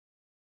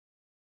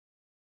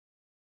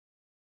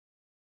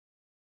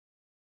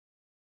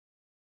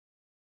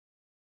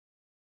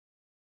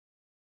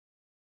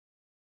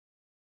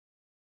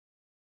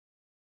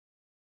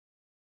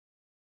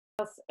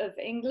of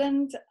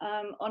England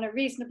on a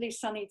reasonably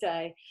sunny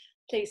day.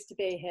 Pleased to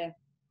be here.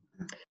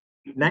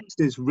 Next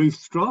is Ruth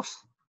Stross.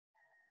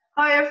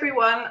 Hi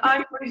everyone,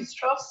 I'm Ruth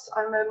Stross.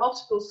 I'm a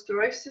multiple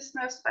sclerosis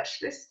nurse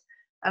specialist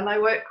and I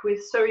work with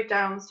Surrey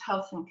Downs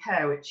Health and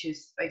Care, which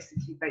is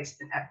basically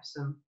based in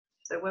Epsom.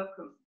 So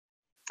welcome.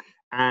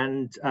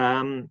 And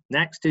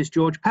next is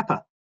George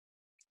Pepper.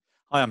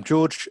 Hi, I'm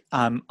George.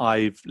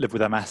 I've lived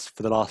with MS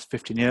for the last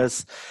 15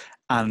 years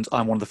and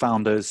I'm one of the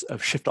founders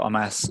of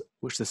Shift.ms,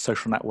 which is a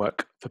social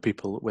network for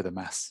people with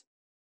MS.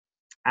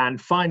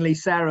 And finally,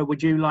 Sarah,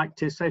 would you like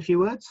to say a few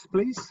words,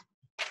 please?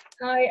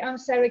 Hi, I'm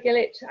Sarah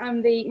Gillett.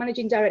 I'm the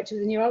Managing Director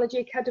of the Neurology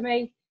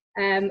Academy,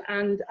 and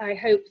I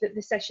hope that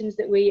the sessions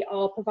that we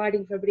are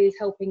providing for everybody is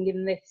helping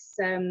in this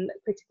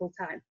critical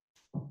time.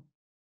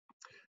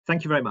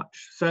 Thank you very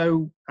much.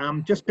 So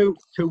just to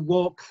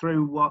walk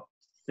through what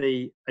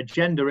the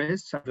agenda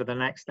is over the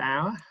next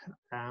hour,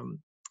 I'm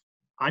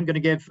going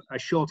to give a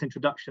short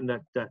introduction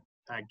that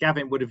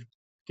Gavin would have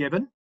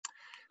given.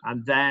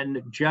 And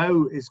then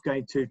Joe is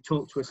going to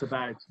talk to us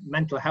about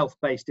mental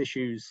health-based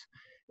issues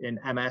in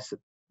MS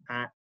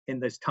in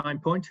this time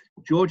point.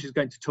 George is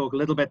going to talk a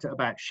little bit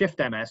about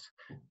Shift.ms,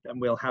 and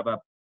we'll have a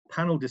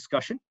panel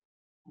discussion,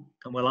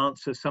 and we'll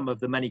answer some of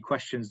the many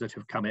questions that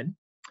have come in.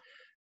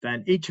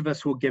 Then each of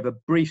us will give a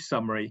brief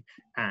summary,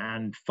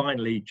 and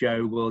finally,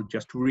 Joe will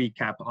just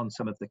recap on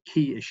some of the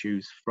key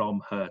issues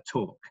from her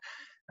talk.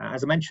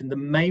 As I mentioned, the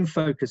main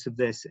focus of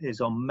this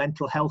is on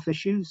mental health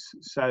issues.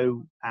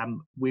 So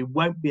we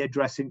won't be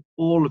addressing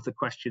all of the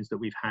questions that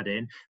we've had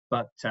in,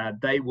 but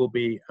they will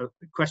be,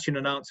 question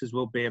and answers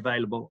will be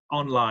available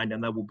online,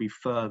 and there will be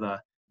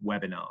further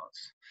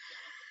webinars.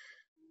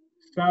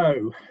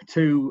 So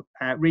to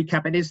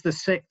recap, it is the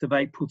 6th of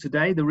April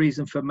today. The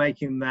reason for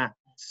making that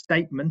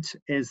statement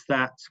is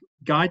that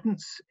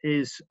guidance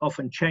is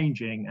often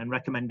changing and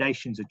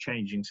recommendations are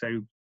changing.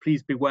 So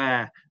please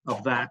beware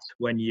of that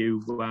when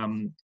you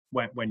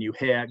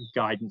hear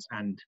guidance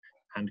and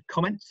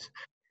comments.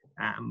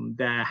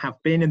 There have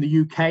been in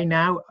the UK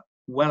now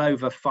well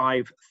over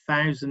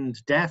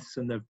 5,000 deaths,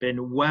 and there have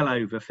been well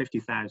over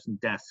 50,000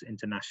 deaths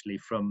internationally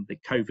from the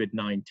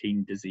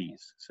COVID-19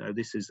 disease. So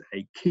this is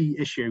a key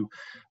issue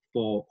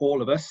for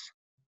all of us.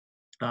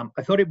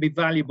 I thought it'd be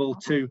valuable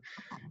to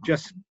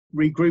just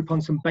regroup on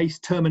some base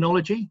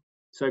terminology.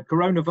 So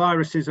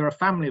coronaviruses are a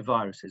family of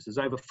viruses. There's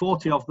over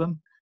 40 of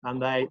them,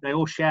 and they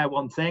all share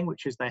one thing,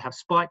 which is they have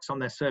spikes on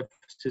their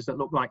surfaces that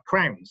look like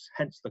crowns,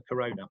 hence the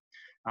corona.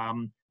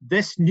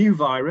 This new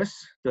virus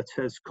that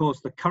has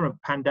caused the current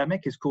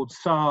pandemic is called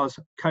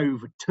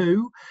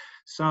SARS-CoV-2,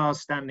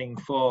 SARS standing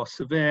for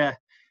Severe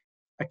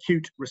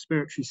Acute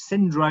Respiratory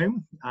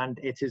Syndrome, and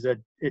it is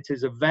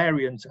a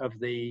variant of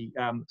the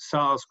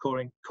SARS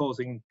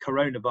causing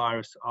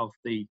coronavirus of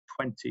the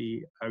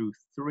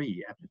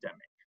 2003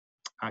 epidemic.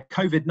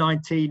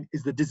 COVID-19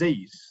 is the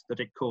disease that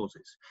it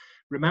causes.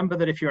 Remember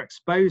that if you're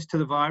exposed to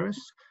the virus,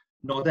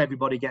 not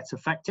everybody gets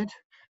affected,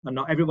 and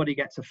not everybody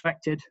gets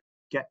affected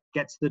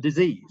gets the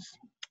disease.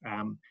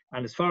 And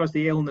as far as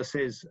the illness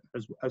is,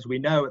 as we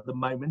know at the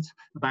moment,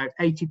 about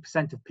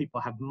 80% of people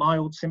have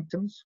mild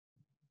symptoms.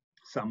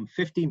 Some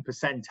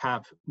 15%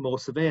 have more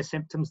severe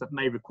symptoms that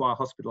may require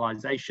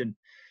hospitalization.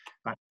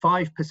 About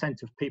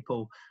 5% of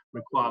people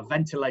require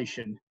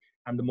ventilation,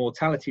 and the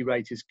mortality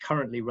rate is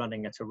currently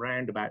running at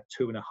around about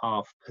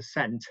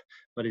 2.5%,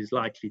 but is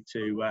likely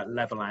to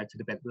level out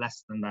at a bit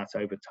less than that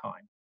over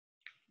time.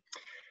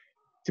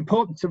 It's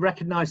important to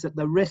recognize that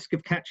the risk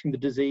of catching the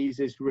disease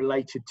is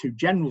related to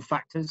general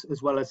factors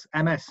as well as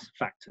MS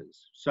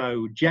factors.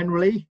 So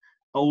generally,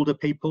 older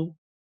people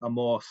are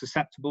more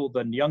susceptible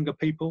than younger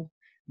people.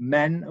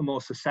 Men are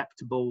more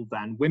susceptible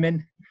than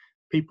women.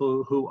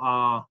 People who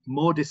are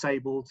more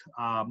disabled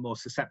are more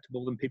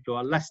susceptible than people who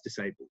are less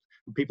disabled.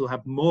 And people who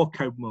have more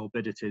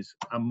comorbidities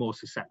are more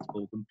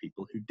susceptible than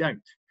people who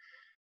don't.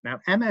 Now,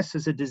 MS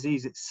as a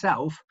disease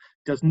itself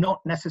does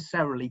not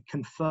necessarily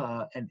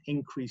confer an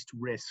increased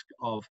risk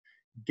of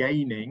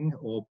gaining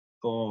or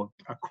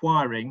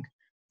acquiring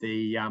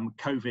the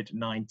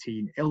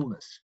COVID-19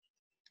 illness.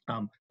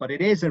 But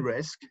it is a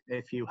risk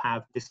if you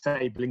have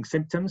disabling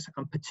symptoms,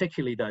 and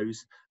particularly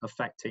those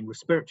affecting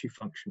respiratory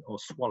function or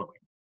swallowing.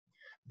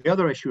 The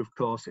other issue, of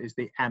course, is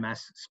the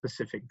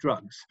MS-specific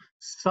drugs,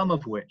 some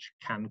of which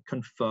can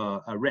confer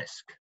a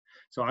risk.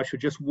 So I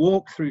should just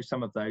walk through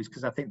some of those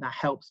because I think that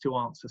helps to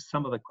answer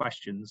some of the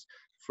questions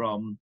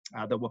from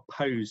that were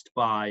posed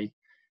by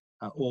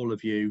all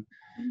of you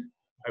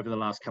over the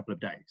last couple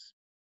of days.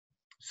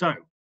 So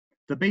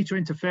the beta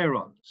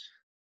interferons,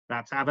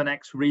 that's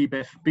Avonex,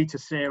 Rebif,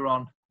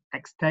 Betaseron,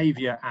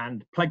 Extavia,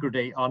 and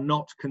Plegridy, are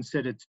not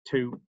considered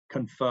to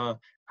confer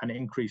an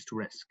increased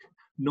risk.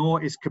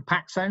 Nor is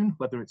Copaxone,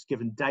 whether it's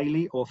given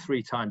daily or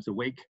 3 times a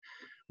week,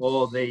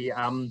 or the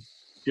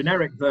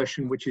generic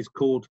version, which is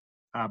called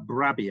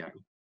Brabio.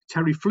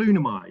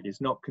 Teriflunomide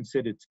is not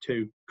considered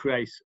to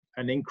create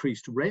an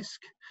increased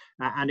risk,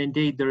 and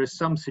indeed there is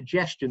some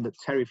suggestion that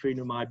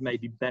teriflunomide may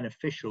be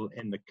beneficial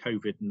in the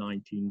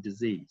COVID-19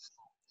 disease.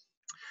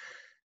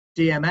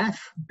 DMF,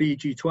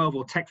 BG12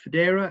 or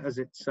Tecfidera, as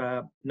it's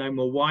known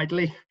more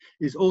widely,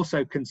 is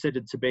also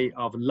considered to be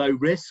of low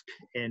risk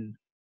in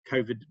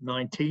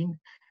COVID-19,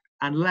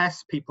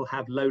 unless people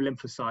have low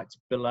lymphocytes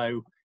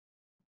below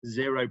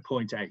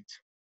 0.8.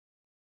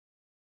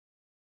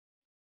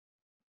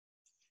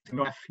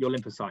 Your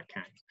lymphocyte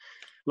count.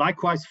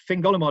 Likewise,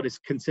 fingolimod is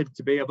considered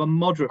to be of a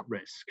moderate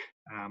risk.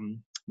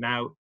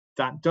 Now,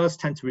 that does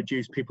tend to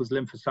reduce people's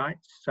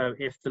lymphocytes. So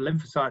if the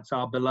lymphocytes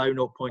are below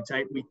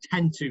 0.8, we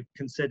tend to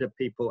consider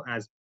people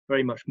as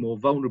very much more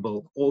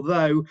vulnerable,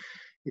 although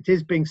it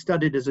is being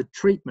studied as a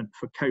treatment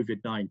for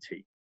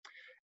COVID-19.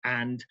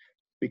 And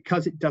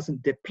because it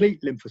doesn't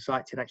deplete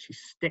lymphocytes, it actually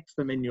sticks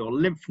them in your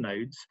lymph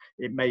nodes,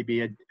 it may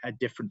be a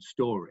different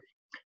story.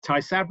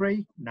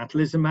 Tysabri,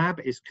 natalizumab,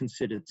 is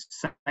considered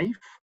safe,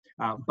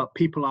 but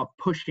people are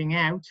pushing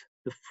out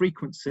the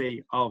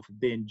frequency of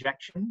the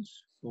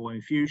injections or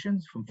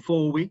infusions from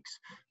 4 weeks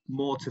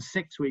more to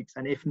 6 weeks,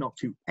 and if not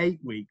to 8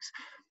 weeks,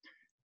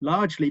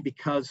 largely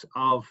because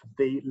of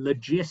the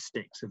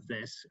logistics of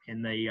this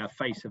in the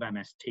face of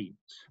MS teams.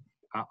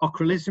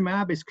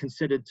 Ocrelizumab is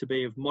considered to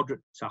be of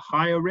moderate to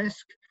higher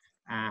risk,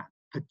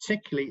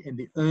 particularly in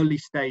the early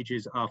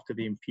stages after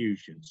the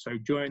infusion. So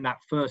during that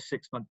first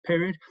 6-month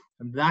period,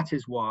 and that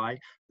is why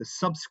the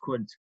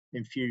subsequent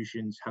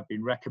infusions have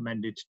been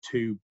recommended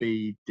to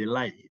be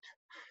delayed.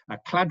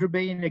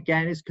 Cladribine,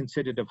 again, is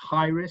considered of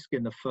high risk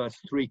in the first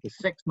 3 to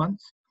 6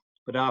 months,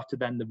 but after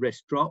then the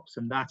risk drops,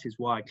 and that is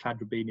why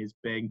cladribine is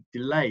being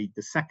delayed.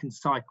 The second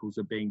cycles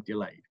are being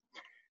delayed.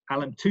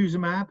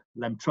 Alemtuzumab,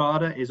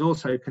 Lemtrada, is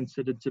also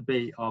considered to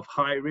be of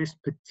high risk,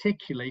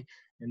 particularly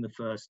in the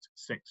first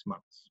 6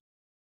 months.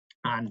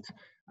 And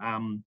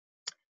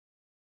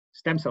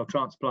stem cell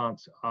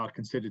transplants are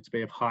considered to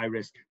be of high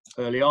risk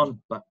early on,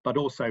 but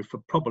also for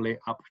probably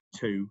up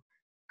to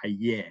a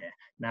year.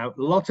 Now,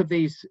 a lot of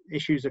these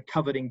issues are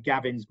covered in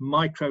Gavin's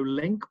micro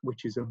link,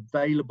 which is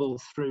available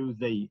through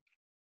the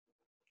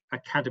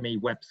Academy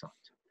website.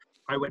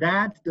 I would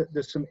add that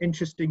there's some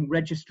interesting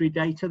registry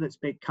data that's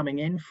been coming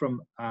in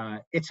from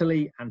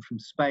Italy and from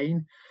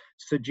Spain,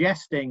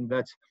 suggesting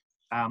that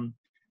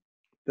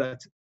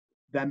that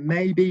there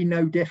may be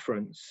no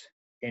difference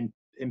in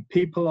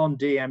people on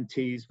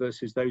DMTs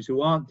versus those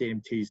who aren't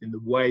DMTs in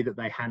the way that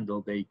they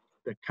handle the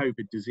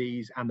COVID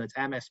disease, and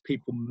that MS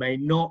people may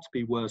not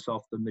be worse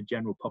off than the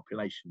general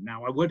population.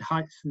 Now, I would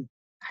heighten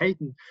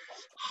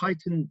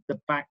the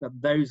fact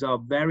that those are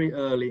very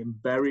early and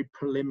very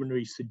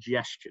preliminary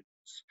suggestions.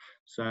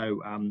 So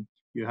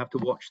you have to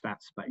watch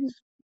that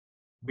space.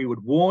 We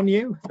would warn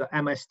you that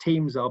MS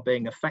teams are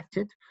being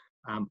affected.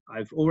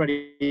 I've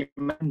already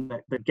mentioned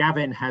that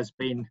Gavin has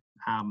been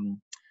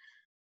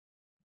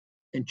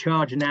in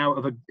charge now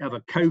of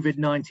a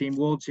COVID-19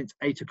 ward since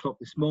 8 o'clock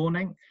this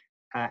morning.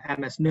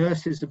 MS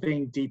nurses are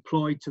being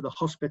deployed to the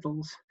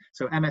hospitals,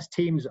 so MS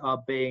teams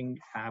are being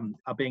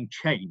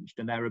changed,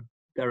 and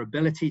their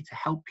ability to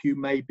help you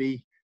may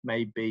be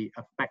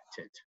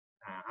affected,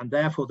 and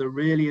therefore there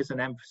really is an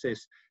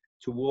emphasis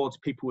towards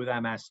people with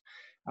MS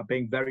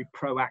being very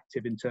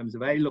proactive in terms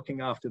of A,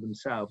 looking after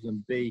themselves,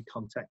 and B,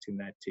 contacting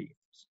their teams.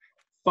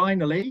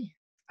 Finally,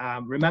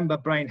 remember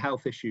brain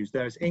health issues.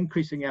 There is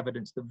increasing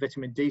evidence that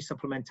vitamin D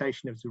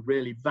supplementation is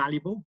really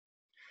valuable.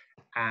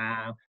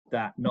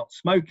 That not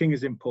smoking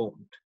is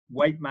important,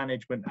 weight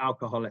management,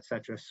 alcohol,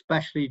 etc.,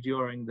 especially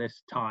during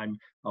this time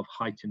of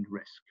heightened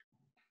risk.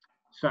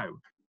 So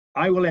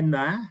I will end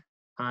there,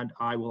 and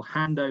I will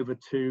hand over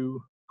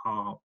to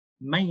our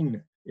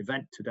main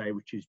event today,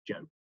 which is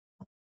Jo.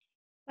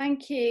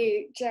 Thank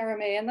you,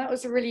 Jeremy, and that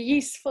was a really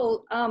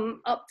useful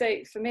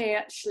update for me,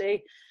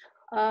 actually.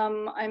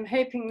 I'm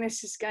hoping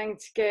this is going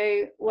to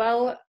go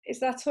well. Is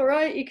that all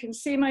right? You can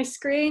see my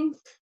screen?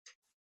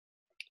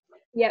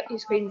 Yep, your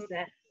screen's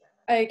there.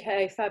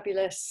 Okay,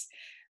 fabulous.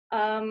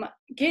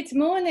 Good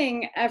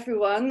morning,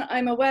 everyone.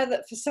 I'm aware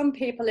that for some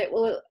people it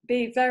will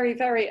be very,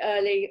 very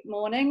early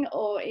morning,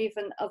 or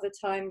even other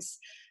times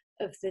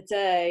of the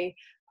day.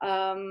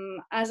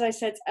 As I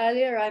said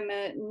earlier, I'm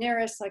a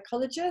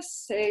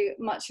neuropsychologist, so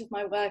much of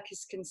my work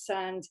is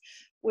concerned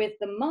with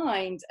the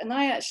mind, and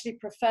I actually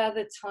prefer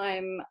the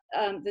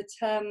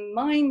term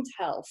mind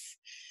health,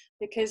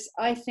 because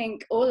I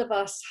think all of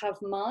us have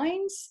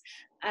minds,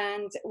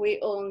 and we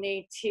all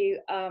need to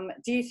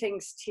do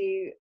things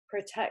to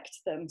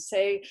protect them.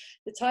 So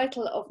the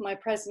title of my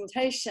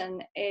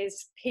presentation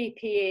is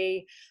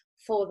PPE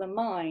for the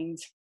Mind.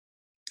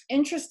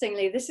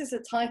 Interestingly, this is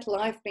a title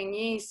I've been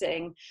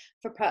using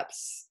for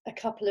perhaps a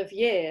couple of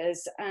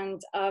years,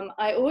 and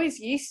I always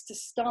used to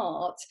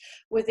start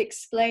with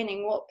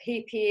explaining what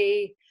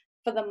PPE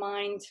for the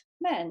mind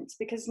meant,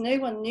 because no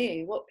one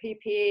knew what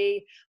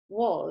PPE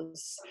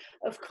was.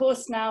 Of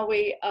course, now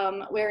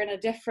we're in a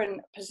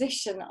different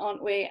position,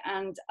 aren't we?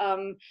 And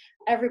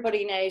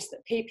everybody knows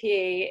that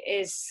PPE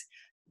is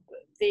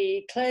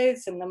the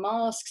clothes and the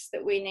masks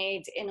that we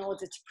need in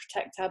order to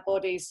protect our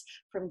bodies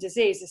from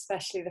disease,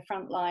 especially the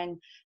frontline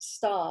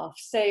staff.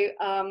 So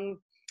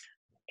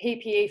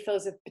PPE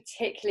feels a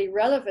particularly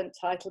relevant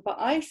title, but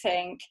I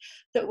think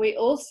that we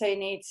also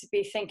need to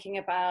be thinking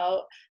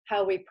about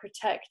how we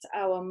protect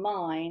our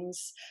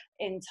minds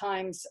in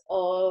times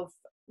of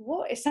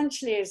what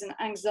essentially is an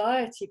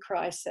anxiety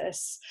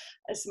crisis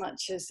as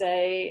much as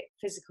a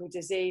physical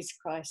disease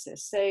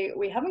crisis. So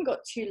we haven't got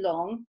too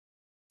long.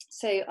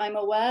 So I'm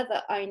aware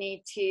that I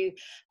need to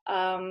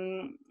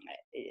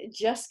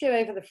just go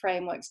over the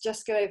frameworks,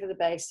 just go over the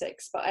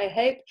basics, but I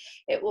hope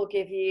it will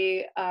give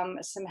you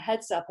some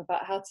heads up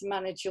about how to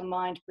manage your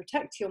mind,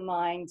 protect your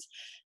mind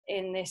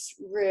in this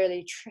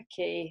really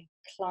tricky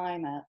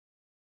climate.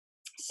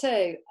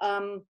 So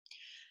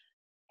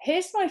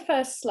here's my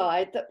first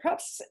slide that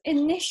perhaps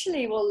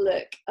initially will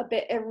look a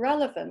bit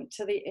irrelevant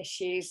to the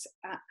issues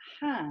at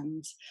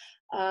hand.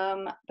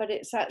 But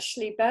it's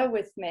actually, bear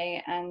with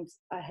me and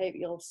I hope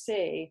you'll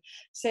see.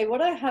 So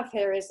what I have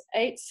here is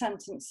 8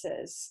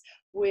 sentences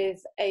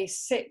with a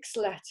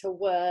 6-letter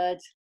word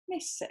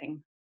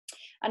missing.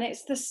 And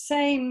it's the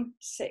same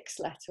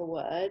 6-letter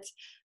word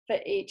for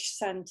each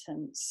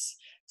sentence.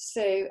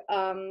 So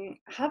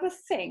have a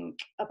think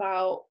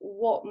about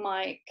what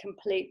might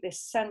complete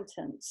this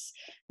sentence.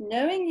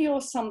 Knowing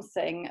you're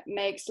something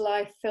makes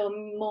life feel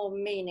more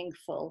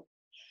meaningful,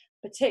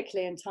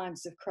 particularly in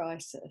times of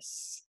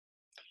crisis.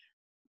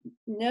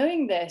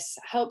 Knowing this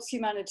helps you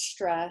manage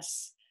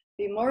stress,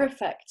 be more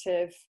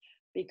effective,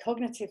 be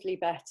cognitively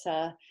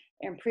better,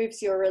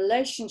 improves your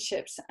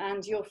relationships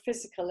and your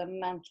physical and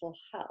mental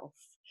health.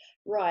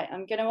 Right,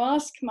 I'm going to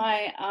ask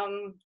my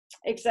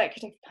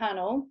executive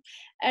panel,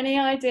 any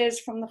ideas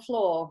from the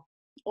floor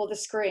or the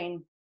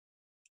screen?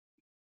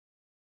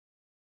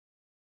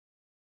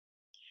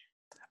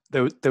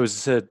 There's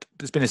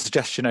been a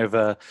suggestion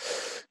over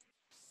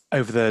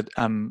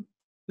the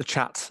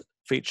chat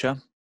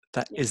feature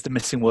that is the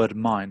missing word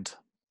mind.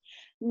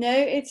 No,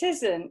 it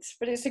isn't,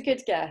 but it's a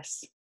good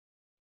guess.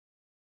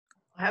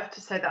 I have to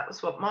say that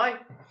was what my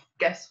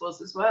guess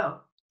was as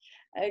well.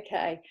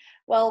 Okay,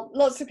 well,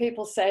 lots of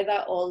people say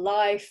that, or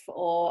life,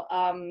 or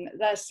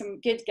there's some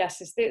good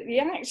guesses.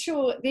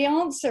 The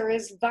answer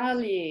is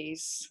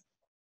values.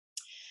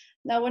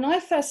 Now, when I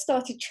first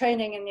started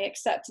training in the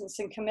acceptance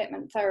and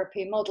commitment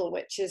therapy model,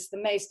 which is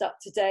the most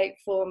up-to-date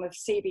form of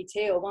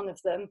CBT, or one of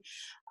them,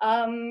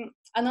 and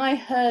I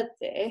heard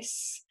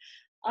this,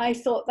 I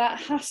thought that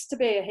has to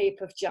be a heap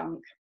of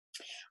junk.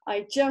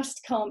 I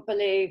just can't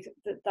believe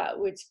that that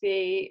would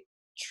be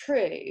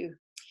true.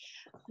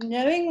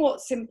 Knowing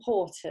what's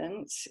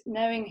important,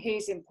 knowing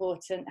who's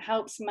important,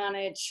 helps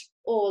manage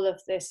all of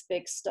this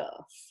big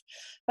stuff.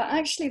 But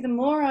actually, the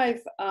more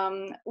I've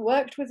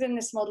worked within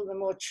this model, the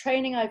more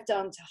training I've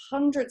done to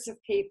hundreds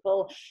of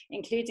people,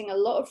 including a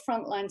lot of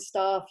frontline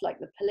staff like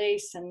the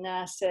police and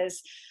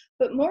nurses,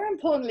 but more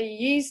importantly,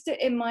 used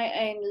it in my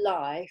own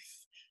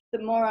life,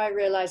 the more I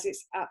realize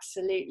it's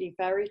absolutely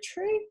very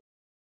true,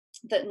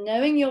 that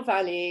knowing your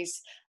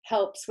values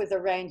helps with a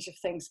range of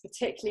things,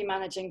 particularly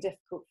managing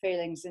difficult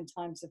feelings in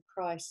times of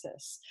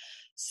crisis.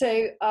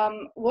 So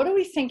what are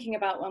we thinking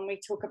about when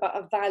we talk about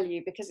a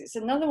value? Because it's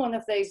another one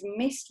of those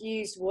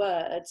misused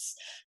words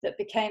that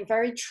became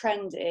very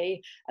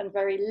trendy and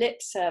very lip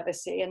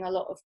servicey in a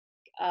lot of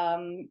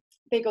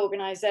big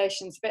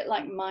organizations, a bit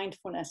like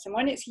mindfulness. And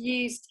when it's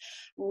used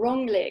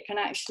wrongly, it can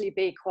actually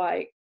be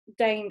quite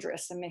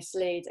dangerous and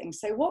misleading.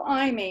 So what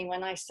I mean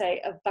when I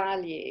say a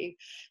value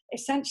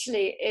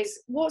essentially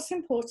is what's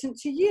important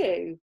to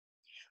you.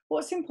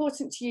 What's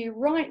important to you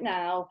right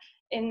now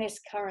in this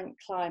current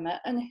climate,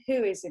 and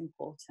who is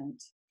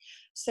important.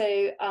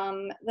 So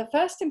the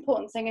first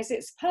important thing is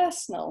it's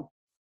personal.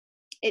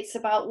 It's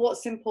about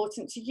what's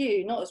important to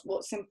you, not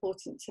what's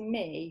important to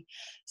me.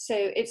 So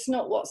it's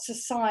not what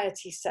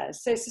society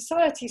says. So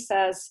society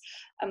says,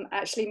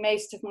 actually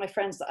most of my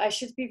friends, that I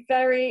should be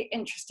very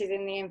interested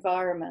in the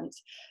environment.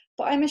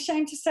 But I'm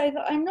ashamed to say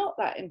that I'm not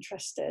that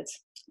interested.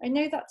 I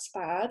know that's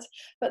bad,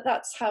 but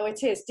that's how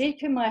it is.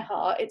 Deep in my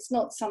heart, it's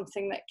not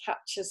something that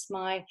captures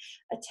my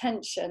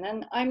attention.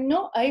 And I'm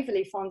not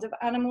overly fond of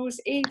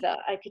animals either.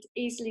 I could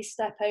easily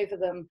step over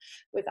them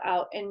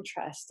without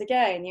interest.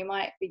 Again, you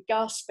might be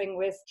gasping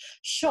with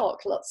shock.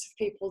 Lots of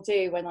people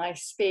do when I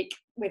speak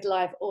with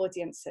live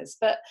audiences.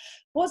 But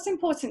what's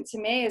important to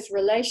me is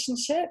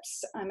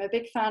relationships. I'm a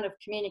big fan of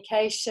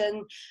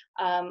communication.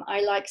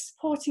 I like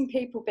supporting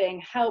people,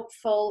 being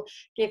helpful,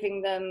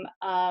 giving them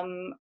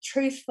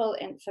truthful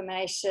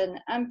information,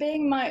 and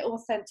being my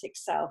authentic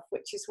self,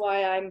 which is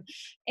why I'm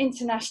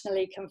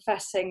internationally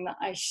confessing that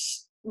I'm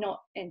not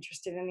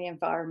interested in the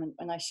environment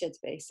when I should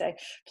be. So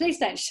please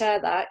don't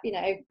share that. You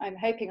know, I'm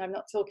hoping I'm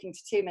not talking to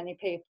too many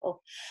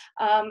people.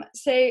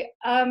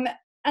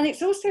 And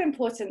it's also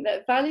important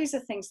that values are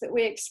things that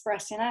we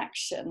express in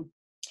action.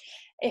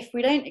 If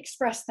we don't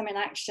express them in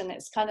action,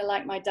 it's kind of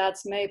like my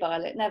dad's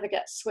mobile. It never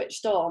gets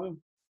switched on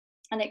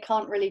and it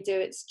can't really do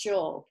its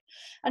job.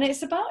 And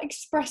it's about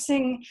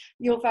expressing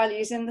your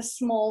values in the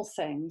small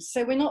things.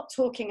 So we're not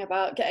talking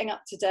about getting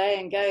up today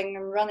and going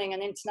and running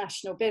an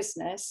international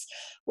business.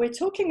 We're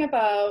talking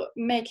about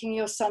making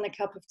your son a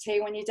cup of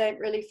tea when you don't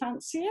really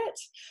fancy it,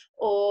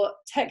 or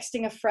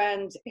texting a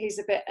friend who's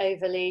a bit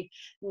overly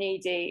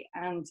needy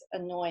and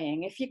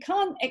annoying. If you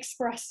can't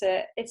express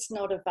it, it's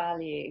not a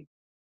value.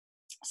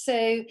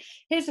 So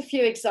here's a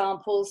few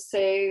examples.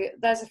 So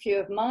there's a few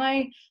of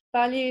my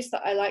values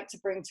that I like to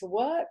bring to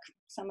work.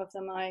 Some of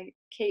them I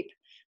keep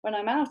when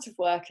I'm out of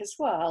work as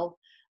well.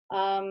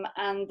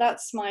 And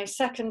that's my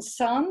second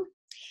son,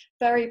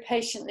 very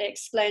patiently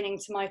explaining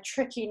to my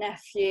tricky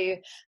nephew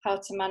how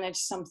to manage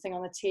something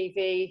on the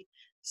TV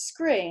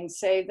screen.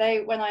 So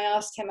when I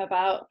asked him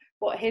about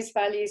what his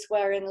values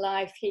were in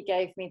life, he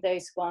gave me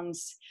those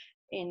ones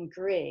in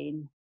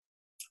green.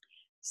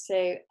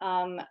 So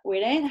we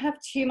don't have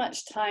too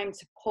much time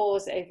to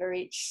pause over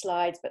each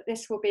slide, but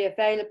this will be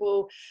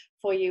available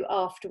for you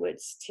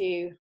afterwards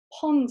to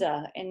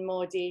ponder in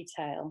more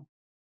detail.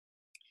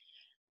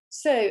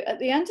 So at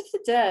the end of the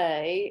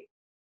day,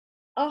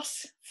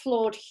 us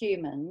flawed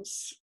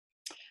humans,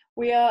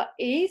 we are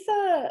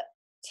either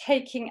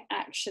taking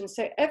action,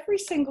 so every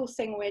single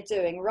thing we're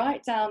doing,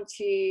 right down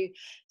to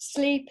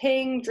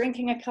sleeping,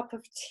 drinking a cup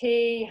of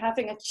tea,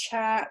 having a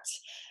chat,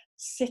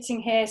 sitting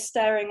here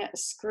staring at a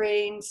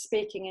screen,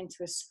 speaking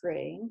into a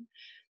screen,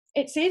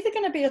 it's either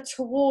going to be a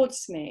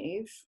towards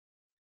move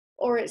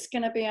or it's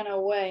going to be an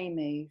away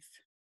move.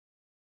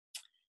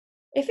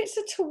 If it's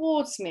a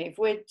towards move,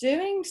 we're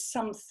doing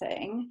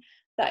something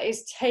that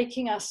is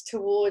taking us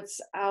towards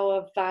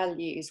our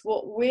values,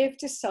 what we've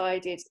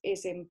decided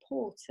is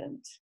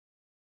important.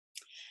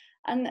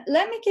 And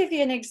let me give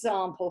you an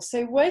example.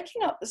 So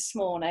waking up this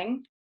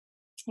morning,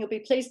 you'll be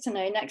pleased to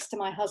know, next to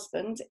my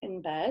husband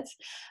in bed.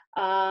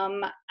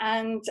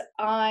 And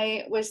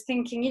I was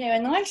thinking, you know, a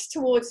nice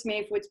towards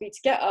move would be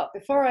to get up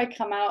before I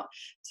come out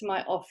to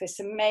my office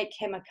and make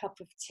him a cup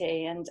of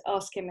tea and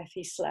ask him if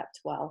he slept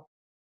well.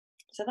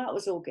 So that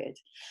was all good.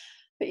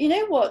 But you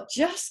know what?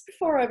 Just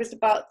before I was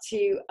about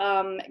to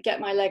get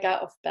my leg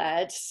out of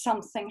bed,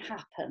 something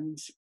happened.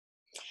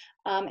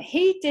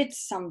 He did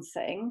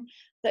something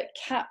that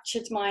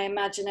captured my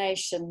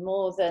imagination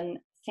more than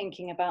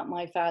thinking about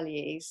my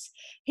values.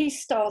 He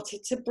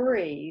started to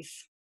breathe,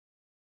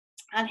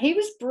 and he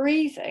was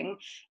breathing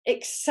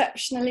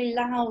exceptionally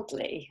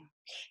loudly.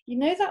 You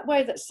know, that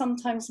way that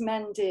sometimes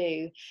men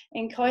do,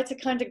 in quite a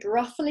kind of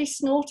gruffly,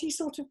 snorty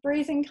sort of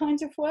breathing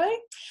kind of way.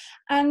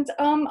 And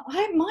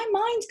my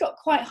mind got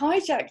quite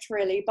hijacked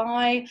really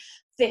by,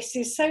 this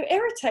is so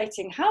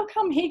irritating. How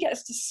come he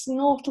gets to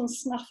snort and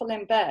snuffle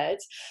in bed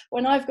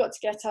when I've got to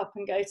get up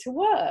and go to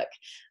work?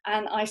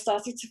 And I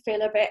started to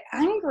feel a bit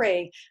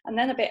angry and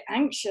then a bit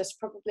anxious,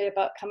 probably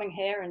about coming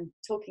here and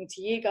talking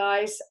to you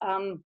guys.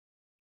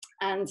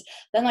 And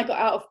then I got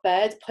out of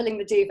bed, pulling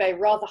the duvet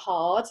rather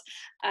hard,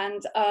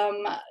 and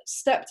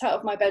stepped out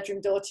of my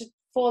bedroom door to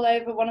fall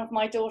over one of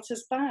my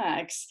daughter's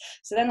bags.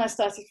 So then I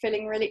started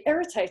feeling really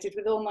irritated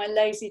with all my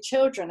lazy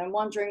children and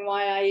wondering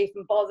why I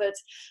even bothered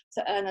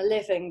to earn a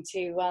living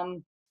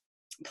to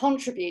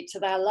contribute to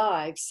their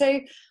lives. So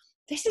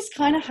this is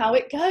kind of how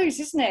it goes,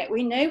 isn't it?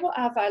 We know what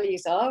our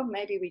values are,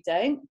 maybe we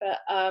don't, but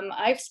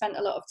I've spent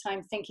a lot of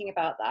time thinking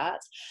about that.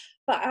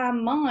 But our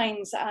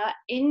minds, our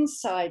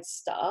inside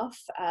stuff,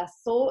 our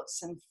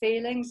thoughts and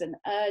feelings and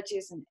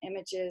urges and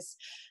images,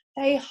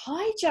 they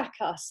hijack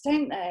us,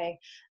 don't they?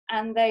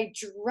 And they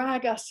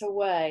drag us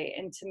away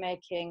into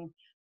making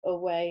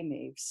away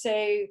moves.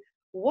 So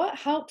what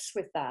helps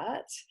with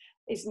that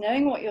is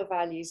knowing what your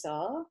values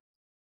are,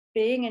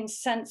 being in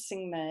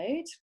sensing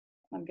mode.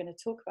 I'm going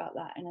to talk about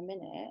that in a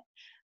minute.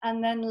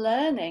 And then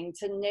learning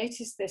to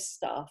notice this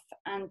stuff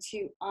and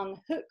to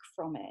unhook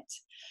from it.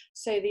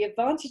 So the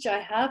advantage I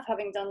have,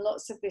 having done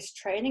lots of this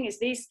training, is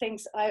these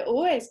things, I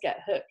always get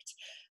hooked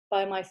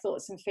by my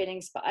thoughts and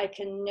feelings, but I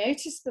can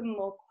notice them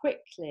more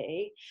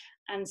quickly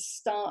and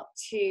start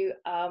to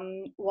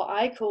what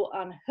I call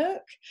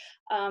unhook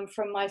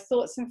from my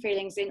thoughts and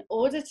feelings in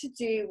order to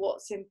do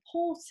what's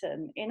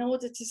important, in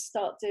order to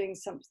start doing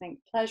something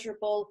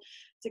pleasurable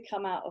to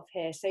come out of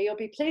here. So you'll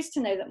be pleased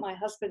to know that my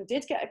husband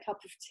did get a cup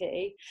of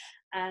tea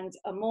and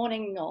a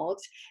morning nod,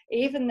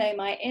 even though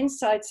my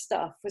inside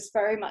stuff was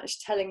very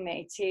much telling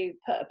me to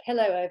put a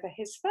pillow over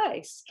his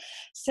face.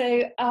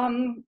 So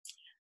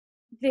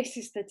this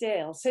is the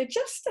deal. So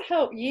just to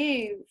help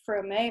you for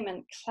a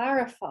moment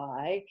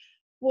clarify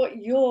what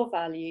your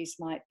values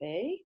might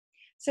be.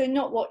 So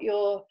not what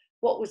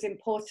was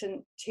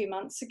important 2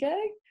 months ago,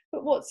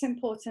 but what's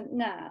important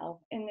now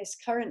in this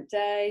current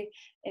day,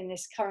 in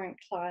this current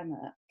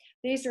climate.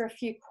 These are a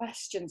few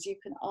questions you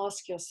can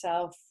ask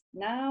yourself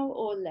now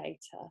or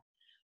later.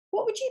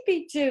 What would you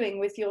be doing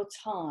with your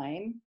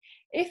time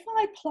if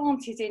I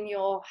planted in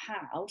your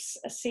house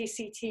a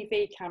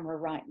CCTV camera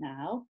right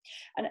now,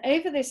 and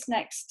over this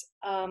next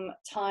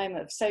time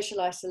of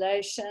social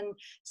isolation,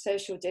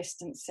 social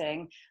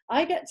distancing,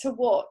 I get to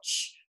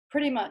watch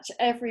pretty much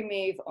every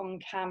move on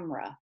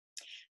camera.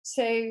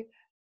 So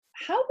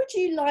how would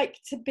you like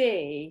to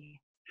be?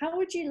 How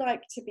would you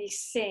like to be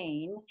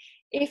seen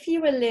if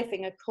you were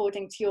living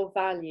according to your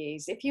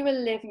values, if you were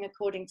living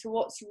according to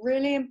what's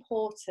really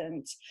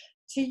important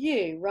to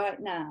you right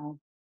now?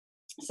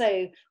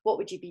 So what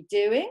would you be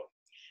doing?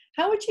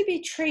 How would you be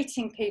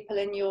treating people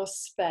in your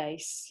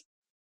space?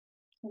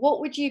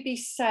 What would you be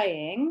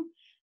saying,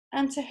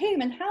 and to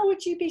whom? And how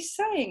would you be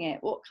saying it?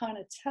 What kind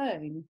of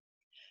tone?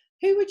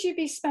 Who would you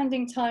be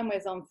spending time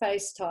with on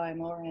FaceTime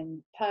or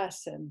in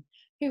person?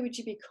 Who would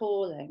you be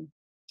calling?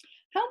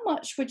 How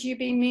much would you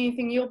be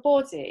moving your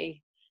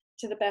body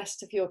to the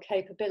best of your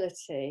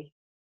capability?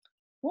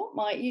 What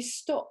might you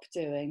stop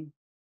doing?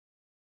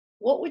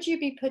 What would you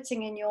be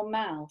putting in your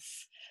mouth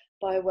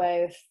by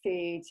way of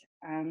food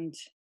and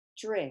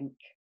drink?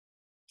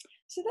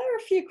 So there are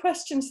a few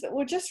questions that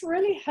will just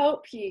really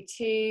help you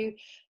to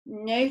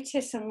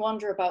notice and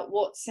wonder about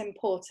what's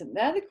important.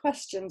 They're the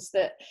questions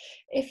that,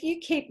 if you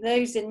keep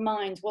those in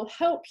mind, will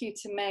help you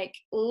to make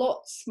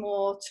lots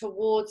more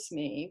towards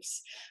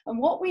moves. And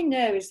what we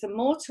know is the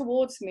more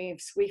towards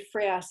moves we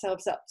free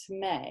ourselves up to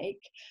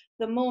make,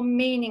 the more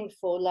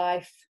meaningful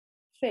life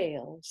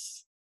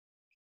feels.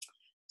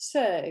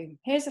 So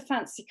here's a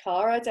fancy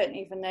car. I don't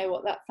even know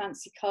what that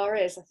fancy car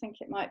is. I think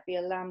it might be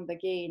a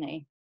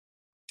Lamborghini.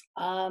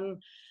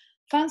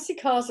 Fancy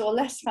cars or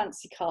less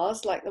fancy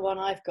cars, like the one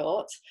I've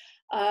got,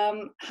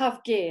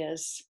 have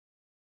gears.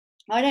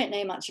 I don't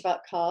know much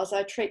about cars.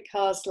 I treat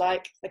cars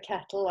like the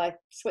kettle. I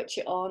switch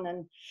it on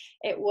and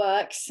it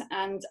works.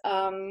 And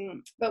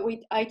but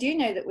I do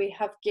know that we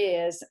have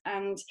gears,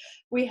 and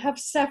we have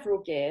several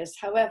gears.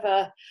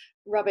 However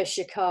rubbish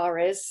your car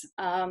is,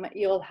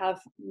 you'll have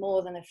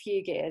more than a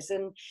few gears.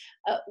 And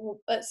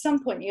at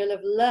some point you'll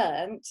have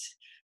learnt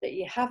that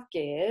you have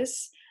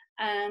gears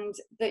and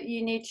that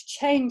you need to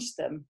change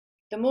them.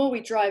 The more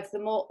we drive, the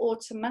more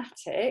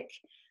automatic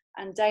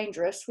and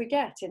dangerous we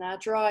get in our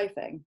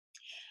driving.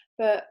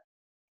 But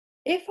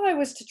if I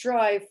was to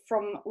drive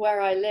from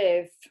where I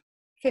live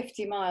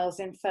 50 miles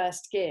in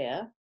first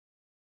gear,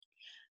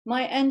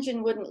 my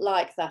engine wouldn't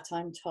like that,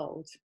 I'm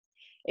told.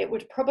 It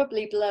would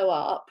probably blow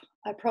up.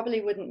 I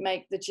probably wouldn't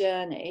make the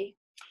journey,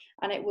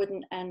 and it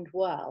wouldn't end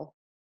well.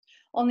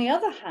 On the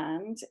other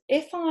hand,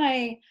 if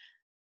I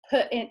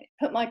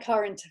put my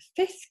car into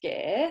fifth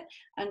gear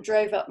and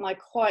drove up my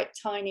quite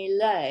tiny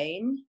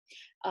lane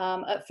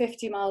at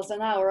 50 miles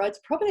an hour, I'd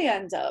probably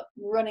end up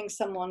running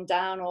someone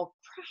down or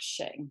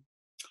crashing.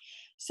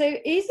 So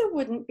either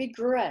wouldn't be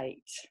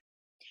great.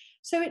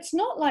 So it's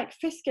not like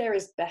fifth gear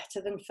is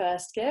better than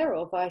first gear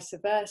or vice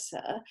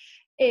versa.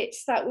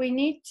 It's that we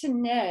need to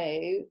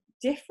know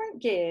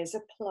different gears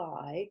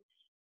apply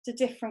to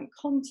different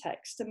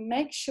contexts and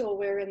make sure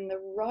we're in the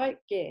right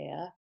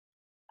gear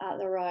at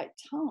the right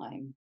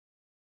time.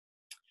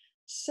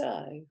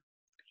 So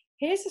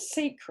here's a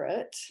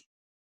secret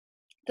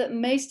that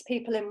most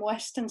people in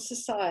Western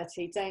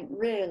society don't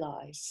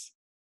realise.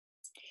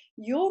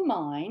 Your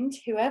mind,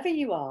 whoever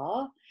you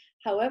are,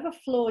 however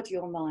flawed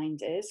your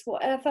mind is,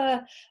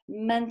 whatever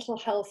mental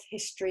health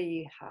history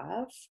you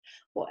have,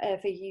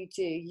 whatever you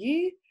do,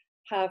 you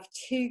have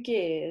two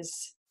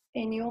gears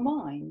in your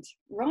mind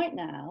right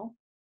now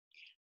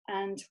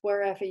and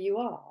wherever you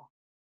are.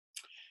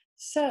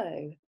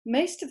 So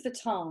most of the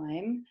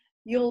time,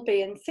 you'll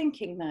be in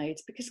thinking mode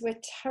because we're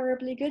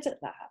terribly good at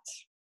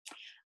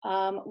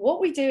that. What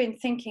we do in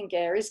thinking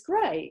gear is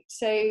great.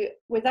 So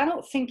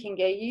without thinking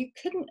gear, you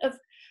couldn't have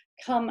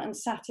come and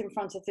sat in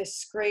front of this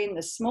screen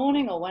this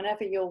morning or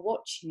whenever you're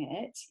watching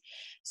it.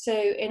 So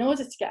in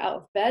order to get out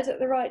of bed at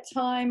the right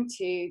time,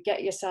 to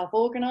get yourself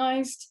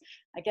organized,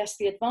 I guess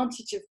the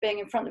advantage of being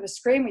in front of a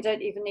screen, we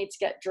don't even need to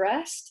get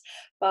dressed,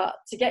 but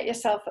to get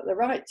yourself at the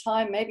right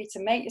time, maybe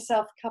to make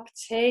yourself a cup of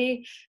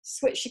tea,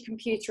 switch your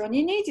computer on,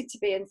 you needed to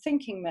be in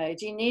thinking mode.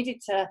 You needed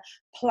to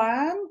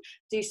plan,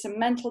 do some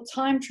mental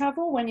time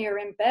travel. When you're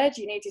in bed,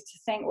 you needed to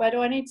think, where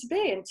do I need to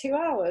be in 2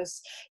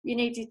 hours? You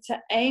needed to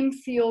aim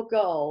for your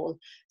goal.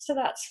 So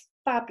that's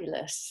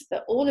fabulous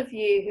that all of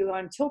you who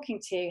I'm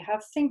talking to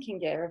have thinking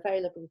gear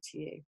available to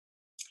you.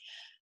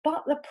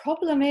 But the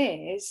problem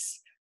is,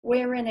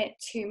 we're in it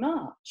too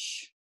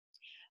much,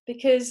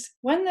 because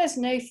when there's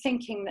no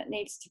thinking that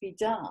needs to be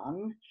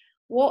done,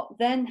 what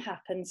then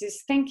happens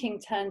is thinking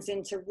turns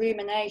into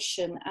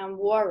rumination and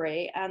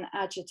worry and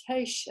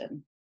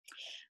agitation.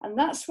 And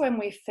that's when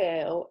we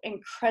feel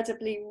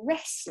incredibly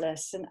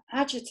restless and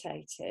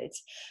agitated,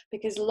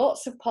 because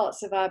lots of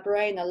parts of our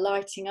brain are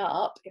lighting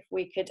up, if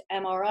we could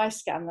MRI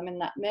scan them in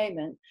that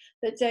moment,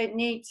 that don't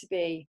need to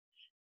be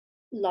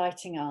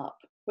lighting up.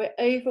 We're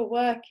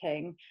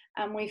overworking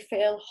and we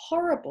feel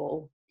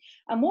horrible.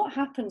 And what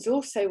happens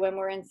also when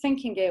we're in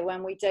thinking gear,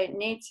 when we don't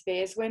need to be,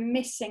 is we're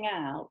missing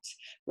out.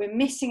 We're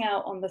missing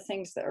out on the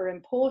things that are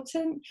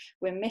important.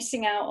 We're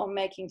missing out on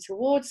making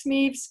towards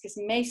moves, because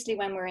mostly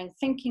when we're in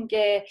thinking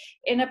gear,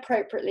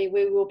 inappropriately,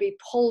 we will be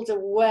pulled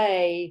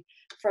away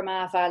from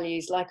our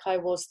values, like I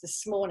was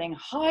this morning,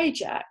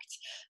 hijacked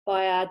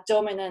by our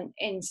dominant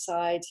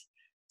inside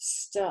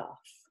stuff.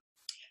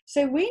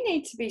 So we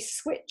need to be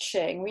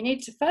switching. We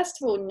need to, first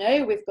of all,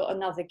 know we've got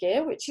another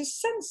gear, which is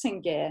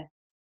sensing gear.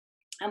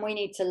 And we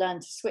need to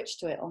learn to switch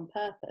to it on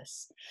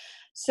purpose.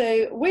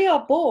 So we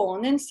are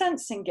born in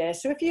sensing gear.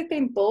 So if you've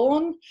been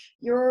born,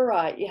 you're all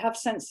right. You have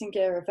sensing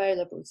gear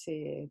available to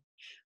you.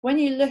 When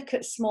you look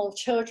at small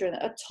children,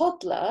 a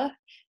toddler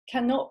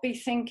cannot be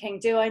thinking,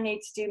 do I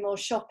need to do more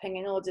shopping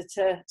in order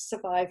to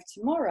survive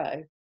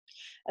tomorrow?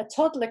 A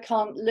toddler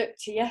can't look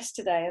to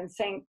yesterday and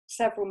think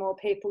several more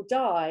people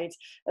died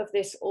of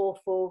this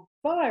awful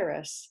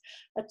virus.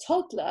 A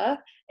toddler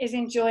is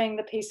enjoying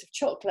the piece of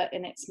chocolate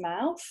in its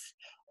mouth,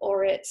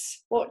 or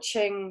it's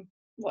watching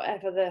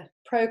whatever the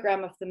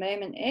program of the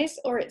moment is,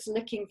 or it's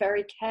looking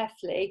very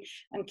carefully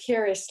and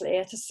curiously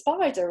at a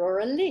spider or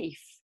a leaf.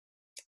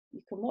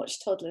 You can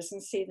watch toddlers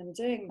and see them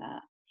doing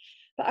that.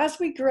 But as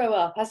we grow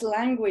up, as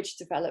language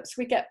develops,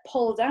 we get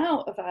pulled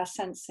out of our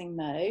sensing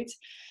mode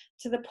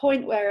to the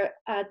point where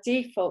our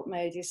default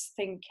mode is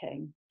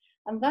thinking.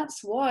 And that's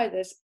why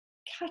there's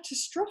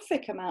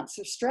catastrophic amounts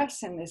of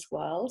stress in this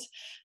world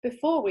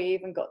before we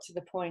even got to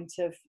the point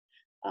of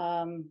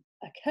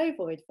a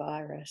COVID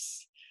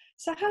virus.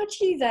 So how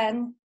do you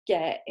then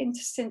get into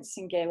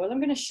sensing gear? Well, I'm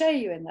going to show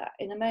you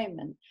in a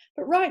moment.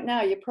 But right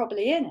now, you're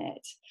probably in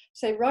it.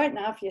 So right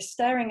now, if you're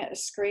staring at a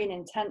screen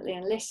intently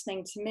and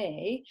listening to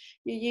me,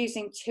 you're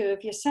using 2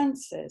 of your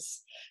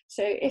senses.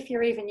 So if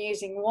you're even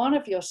using 1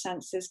 of your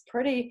senses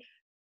pretty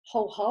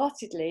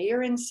wholeheartedly,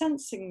 you're in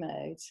sensing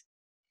mode.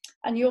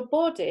 And your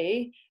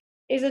body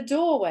is a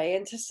doorway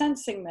into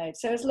sensing mode.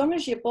 So as long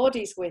as your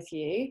body's with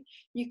you,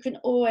 you can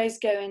always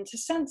go into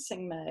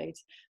sensing mode,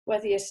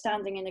 whether you're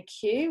standing in a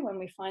queue when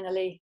we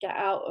finally get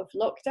out of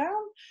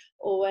lockdown,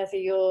 or whether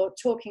you're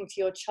talking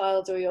to your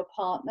child or your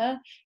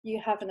partner,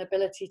 you have an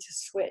ability to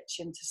switch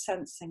into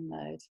sensing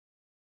mode.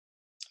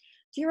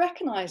 Do you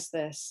recognize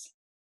this?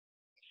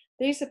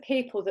 These are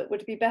people that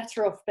would be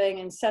better off being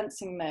in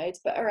sensing mode,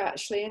 but are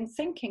actually in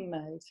thinking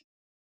mode.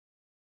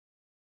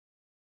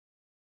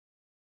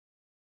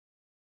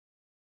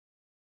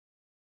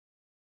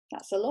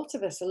 That's a lot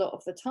of us a lot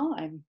of the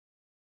time.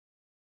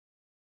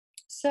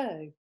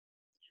 So,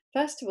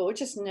 first of all,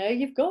 just know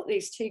you've got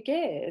these 2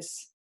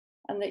 gears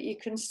and that you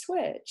can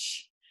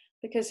switch.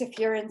 Because if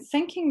you're in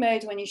thinking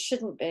mode when you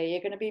shouldn't be,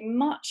 you're going to be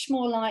much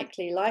more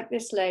likely, like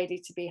this lady,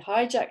 to be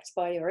hijacked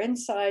by your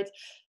inside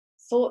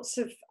thoughts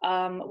of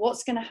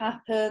what's going to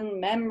happen,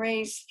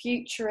 memories,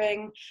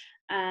 futuring,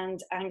 and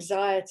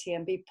anxiety,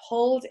 and be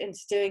pulled into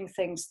doing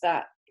things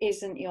that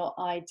isn't your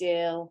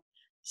ideal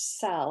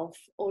self,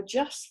 or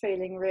just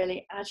feeling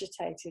really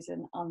agitated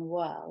and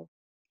unwell.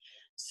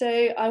 So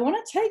I want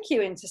to take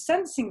you into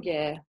sensing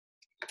gear.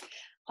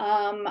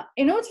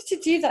 In order to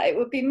do that, it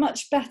would be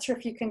much better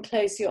if you can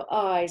close your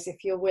eyes,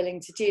 if you're willing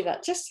to do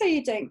that, just so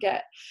you don't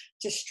get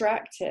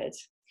distracted.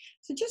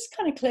 So just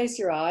kind of close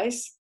your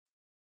eyes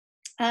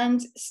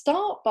and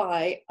start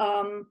by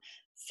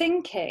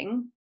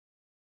thinking,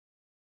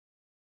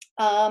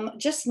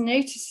 just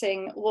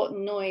noticing what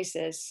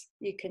noises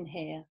you can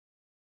hear.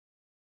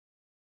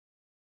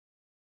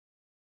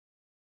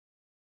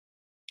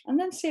 And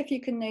then see if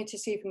you can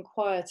notice even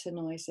quieter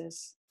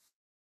noises.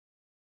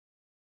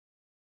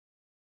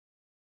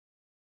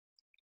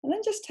 And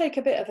then just take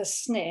a bit of a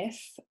sniff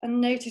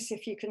and notice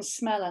if you can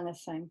smell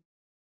anything.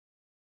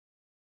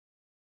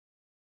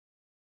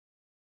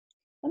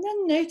 And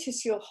then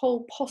notice your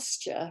whole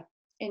posture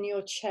in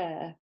your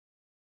chair,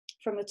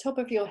 from the top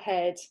of your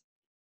head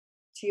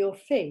to your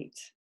feet.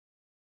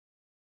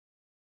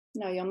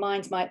 Now, your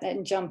mind might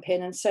then jump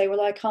in and say,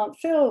 well, I can't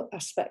feel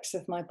aspects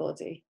of my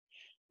body.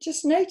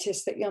 Just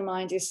notice that your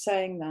mind is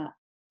saying that,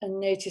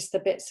 and notice the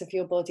bits of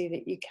your body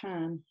that you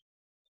can.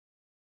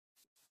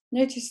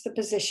 Notice the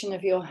position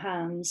of your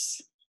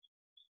hands.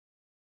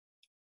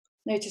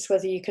 Notice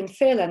whether you can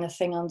feel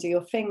anything under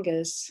your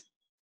fingers,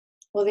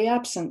 or the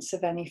absence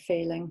of any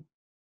feeling.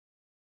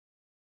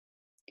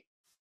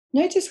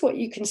 Notice what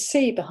you can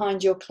see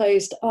behind your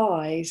closed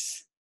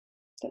eyes,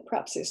 that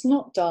perhaps it's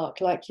not dark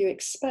like you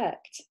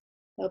expect.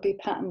 There'll be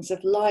patterns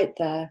of light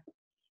there.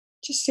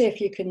 Just see if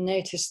you can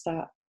notice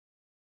that.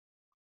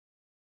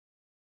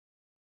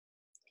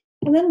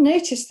 And then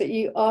notice that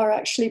you are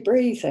actually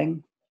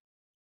breathing.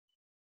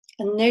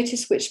 And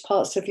notice which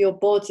parts of your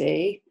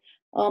body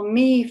are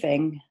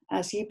moving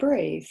as you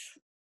breathe.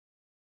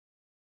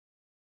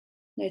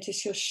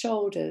 Notice your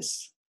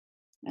shoulders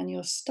and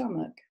your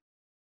stomach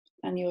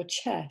and your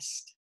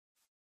chest.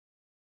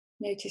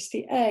 Notice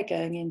the air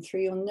going in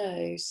through your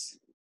nose.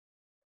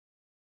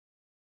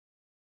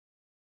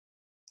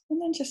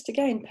 And then just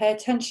again, pay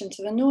attention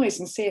to the noise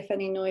and see if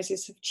any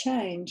noises have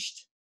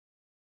changed.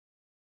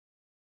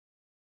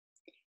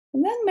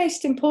 And then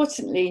most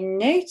importantly,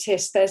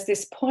 notice there's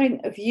this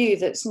point of view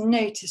that's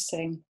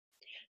noticing.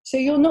 So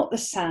you're not the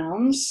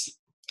sounds,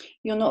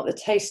 you're not the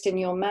taste in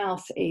your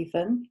mouth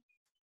even,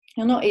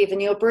 you're not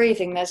even your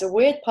breathing. There's a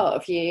weird part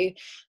of you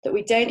that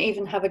we don't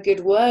even have a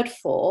good word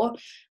for,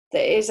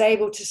 that is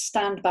able to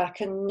stand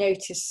back and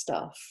notice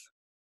stuff.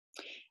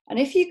 And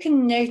if you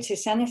can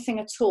notice anything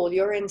at all,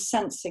 you're in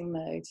sensing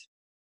mode.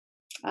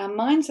 Our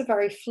minds are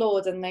very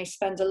flawed and they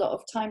spend a lot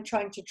of time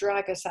trying to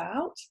drag us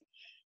out.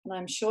 And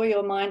I'm sure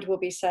your mind will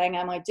be saying,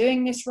 am I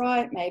doing this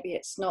right? Maybe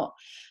it's not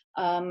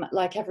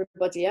like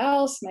everybody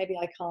else. Maybe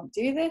I can't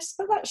do this.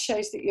 But that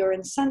shows that you're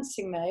in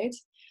sensing mode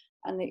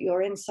and that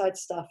your inside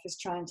stuff is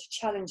trying to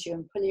challenge you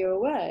and pull you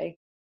away.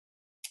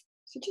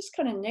 So just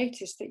kind of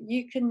notice that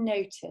you can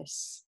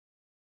notice.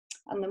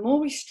 And the more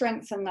we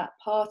strengthen that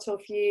part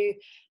of you,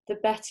 the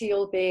better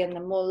you'll be and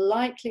the more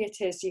likely it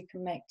is you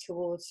can make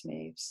towards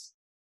moves.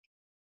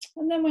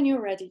 And then when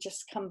you're ready,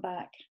 just come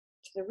back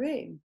to the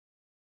room.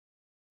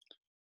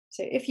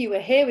 So if you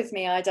were here with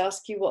me, I'd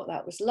ask you what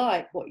that was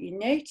like, what you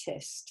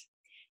noticed.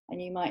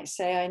 And you might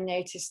say, I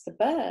noticed the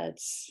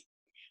birds.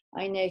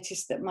 I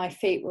noticed that my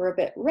feet were a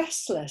bit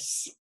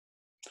restless.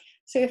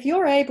 So if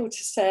you're able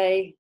to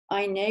say,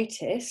 I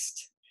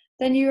noticed,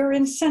 then you're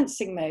in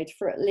sensing mode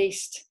for at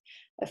least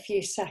a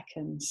few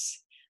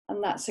seconds.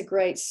 And that's a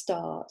great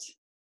start.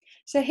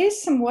 So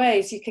here's some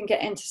ways you can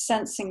get into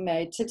sensing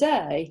mode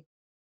today,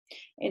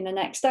 in the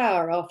next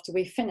hour after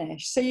we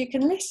finish. So you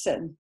can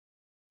listen.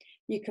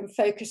 You can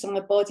focus on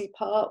a body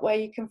part where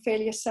you can feel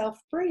yourself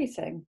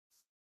breathing,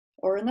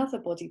 or another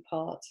body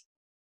part.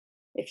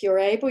 If you're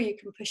able, you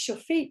can push your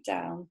feet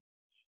down.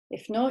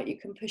 If not, you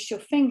can push your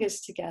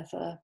fingers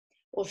together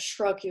or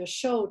shrug your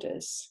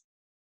shoulders.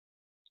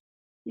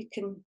 You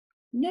can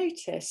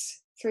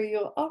notice through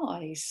your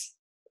eyes.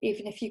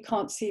 Even if you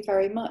can't see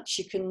very much,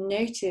 you can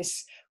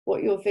notice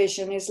what your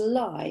vision is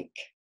like.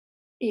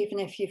 Even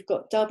if you've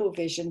got double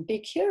vision, be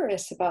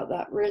curious about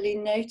that, really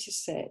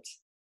notice it.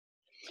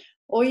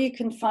 Or you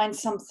can find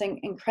something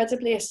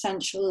incredibly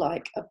essential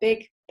like a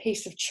big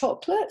piece of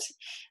chocolate,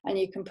 and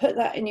you can put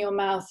that in your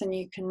mouth and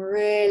you can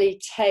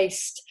really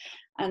taste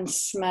and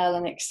smell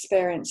and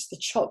experience the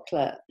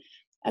chocolate.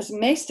 As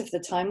most of the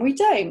time we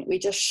don't. We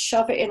just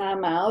shove it in our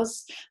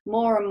mouths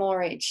more and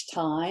more each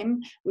time.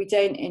 We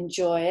don't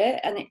enjoy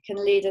it, and it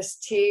can lead us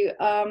to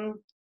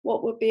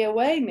what would be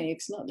away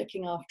moves, not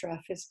looking after our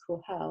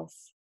physical health.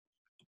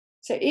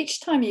 So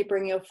each time you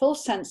bring your full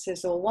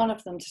senses or one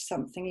of them to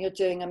something, you're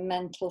doing a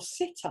mental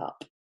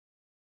sit-up.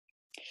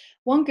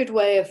 One good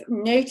way of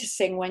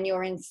noticing when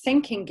you're in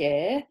thinking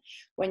gear,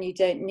 when you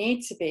don't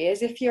need to be,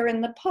 is if you're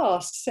in the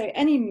past. So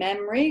any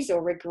memories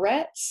or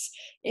regrets,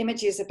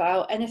 images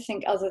about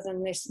anything other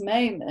than this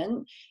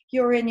moment,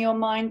 you're in your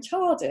mind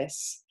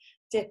TARDIS,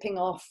 dipping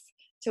off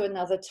to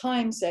another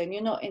time zone.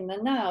 You're not in the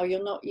now,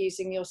 you're not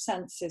using your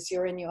senses,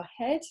 you're in your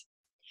head.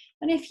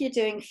 And if you're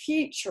doing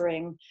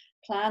futuring,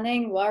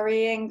 planning,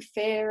 worrying,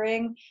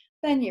 fearing,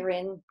 then you're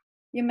in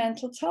your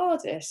mental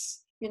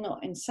TARDIS. You're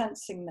not in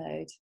sensing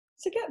mode.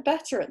 So get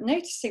better at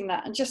noticing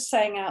that and just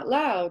saying out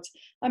loud,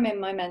 I'm in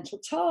my mental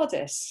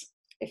TARDIS.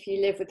 If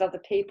you live with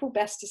other people,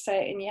 best to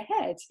say it in your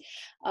head.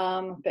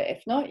 But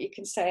if not, you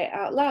can say it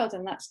out loud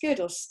and that's good.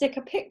 Or stick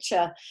a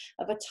picture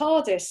of a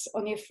TARDIS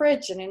on your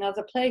fridge and in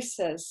other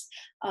places,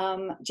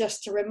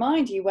 just to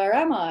remind you, where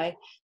am I?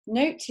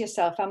 Note to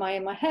yourself, am I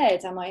in my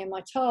head? Am I in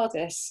my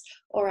TARDIS?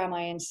 Or am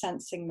I in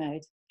sensing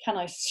mode? Can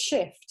I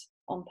shift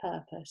on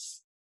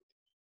purpose?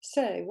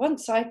 So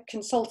once I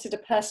consulted a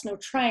personal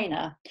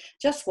trainer,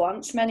 just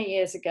once, many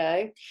years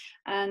ago,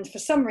 and for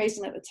some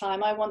reason at the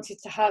time I wanted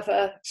to have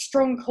a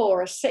strong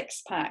core, a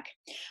six-pack.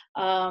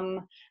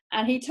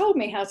 And he told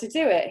me how to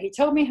do it. He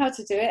told me how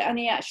to do it and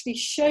he actually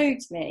showed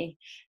me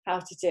how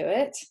to do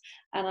it.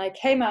 And I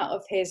came out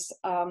of his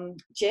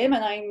gym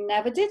and I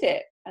never did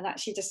it, and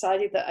actually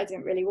decided that I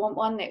didn't really want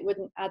one. It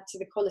wouldn't add to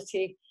the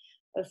quality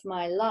of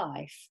my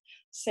life.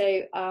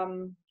 So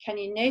can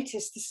you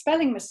notice the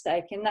spelling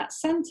mistake in that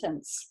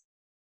sentence?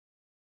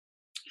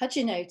 Had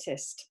you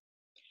noticed?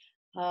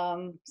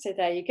 So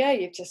there you go,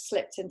 you've just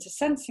slipped into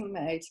sensing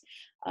mode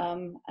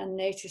and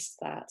noticed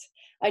that.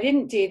 I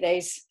didn't do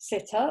those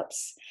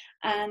sit-ups,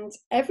 and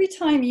every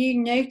time you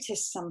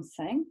notice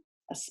something,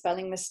 a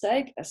spelling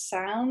mistake, a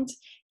sound,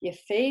 your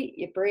feet,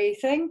 your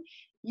breathing,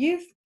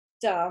 you've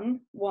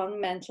done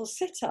one mental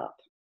sit-up.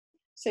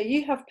 So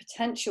you have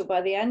potential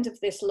by the end of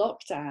this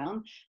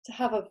lockdown to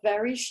have a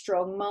very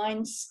strong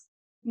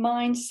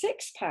mind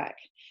six-pack,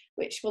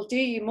 which will do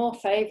you more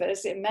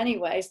favours in many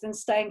ways than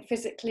staying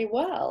physically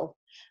well.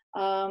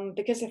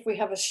 Because if we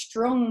have a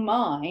strong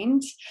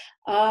mind,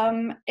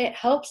 it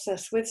helps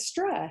us with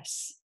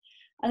stress.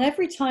 And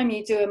every time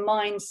you do a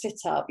mind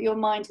sit-up, your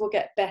mind will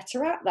get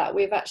better at that.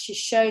 We've actually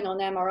shown on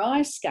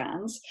MRI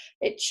scans,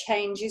 it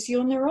changes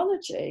your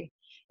neurology.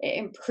 It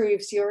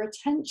improves your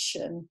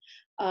attention.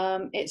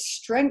 It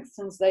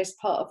strengthens those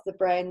parts of the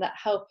brain that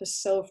help us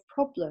solve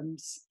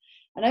problems.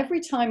 And every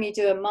time you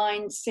do a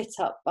mind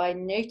sit-up by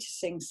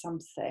noticing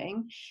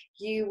something,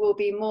 you will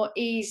be more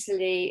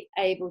easily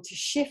able to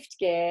shift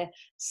gear,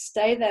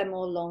 stay there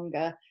more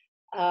longer,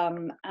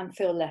 and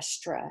feel less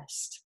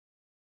stressed.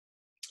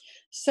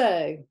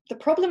 So the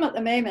problem at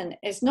the moment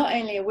is not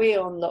only are we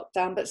on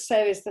lockdown, but so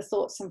is the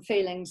thoughts and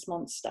feelings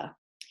monster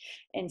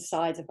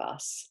inside of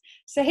us.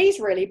 So he's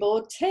really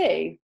bored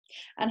too.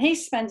 And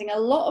he's spending a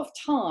lot of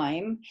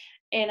time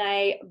in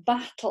a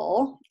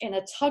battle, in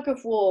a tug of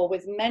war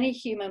with many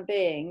human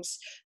beings,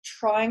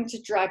 trying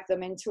to drag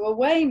them into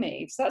away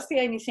moves. That's the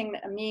only thing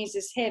that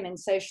amuses him in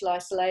social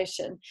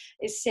isolation,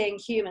 is seeing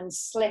humans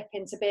slip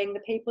into being the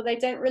people they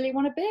don't really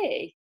want to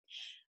be.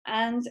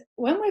 And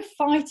when we're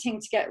fighting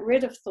to get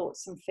rid of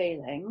thoughts and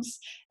feelings,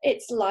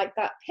 it's like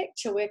that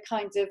picture. We're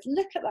kind of,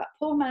 look at that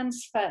poor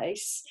man's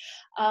face.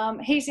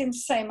 He's in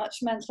so much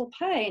mental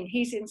pain.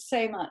 He's in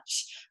so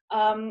much,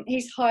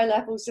 he's high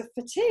levels of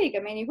fatigue.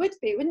 I mean, you would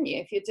be, wouldn't you,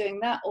 if you're doing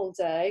that all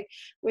day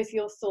with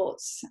your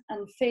thoughts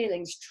and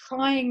feelings,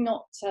 trying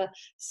not to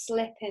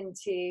slip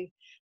into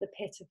the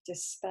pit of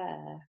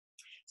despair.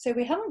 So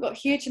we haven't got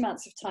huge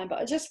amounts of time, but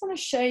I just want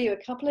to show you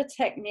a couple of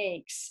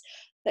techniques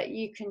that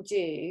you can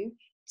do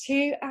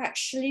to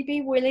actually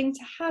be willing to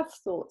have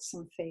thoughts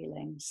and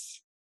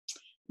feelings.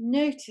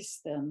 Notice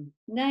them,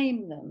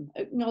 name them,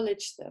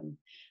 acknowledge them,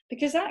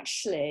 because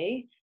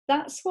actually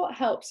that's what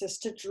helps us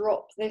to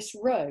drop this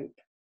rope.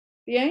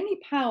 The only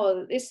power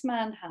that this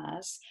man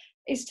has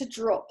is to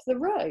drop the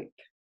rope.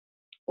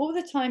 All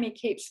the time he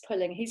keeps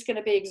pulling, he's going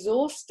to be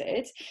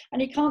exhausted,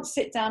 and he can't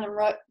sit down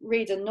and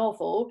read a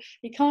novel.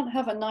 He can't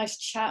have a nice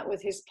chat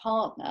with his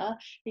partner.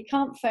 He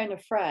can't phone a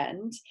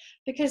friend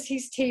because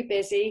he's too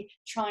busy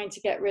trying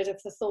to get rid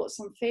of the thoughts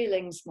and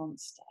feelings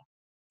monster.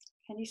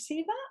 Can you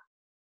see that?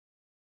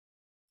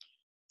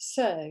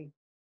 So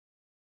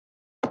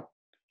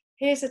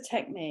here's a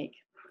technique,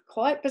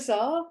 quite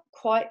bizarre,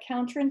 quite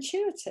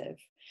counterintuitive,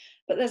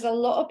 but there's a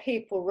lot of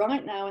people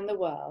right now in the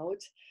world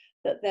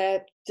that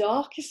their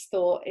darkest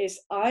thought is,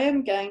 I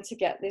am going to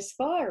get this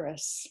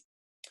virus.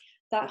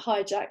 That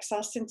hijacks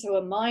us into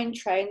a mind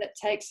train that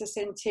takes us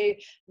into,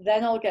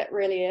 then I'll get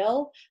really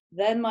ill,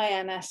 then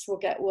my MS will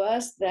get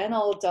worse, then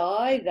I'll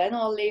die, then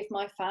I'll leave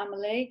my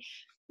family.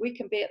 We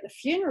can be at the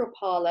funeral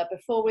parlour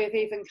before we've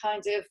even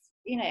kind of,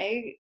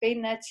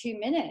 been there 2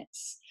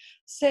 minutes.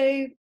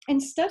 So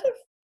instead of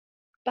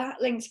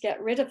battling to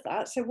get rid of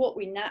that, so what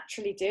we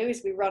naturally do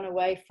is we run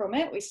away from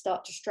it. We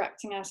start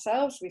distracting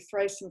ourselves. We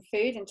throw some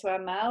food into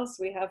our mouths.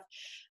 We have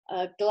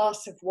a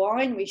glass of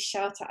wine. We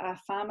shout at our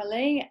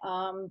family.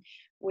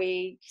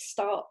 We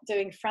start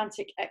doing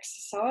frantic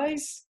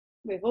exercise.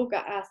 We've all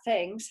got our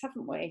things,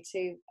 haven't we,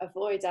 to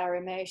avoid our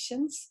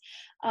emotions.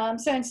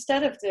 So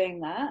instead of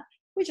doing that,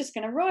 we're just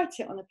going to write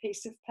it on a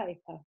piece of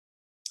paper.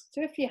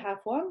 So if you have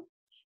one,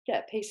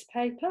 get a piece of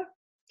paper,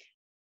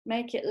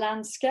 make it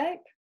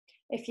landscape.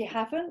 If you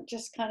haven't,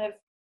 just kind of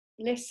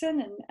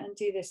listen and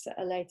do this at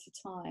a later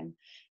time.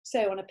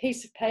 So on a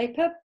piece of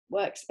paper,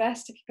 works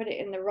best if you put it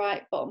in the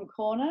right bottom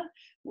corner.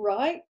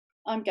 Write,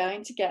 I'm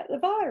going to get the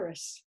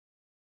virus.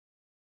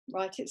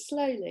 Write it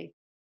slowly.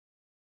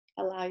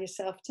 Allow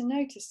yourself to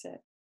notice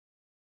it.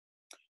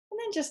 And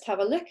then just have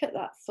a look at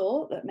that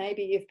thought that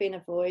maybe you've been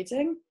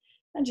avoiding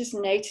and just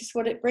notice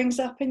what it brings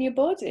up in your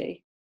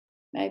body.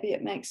 Maybe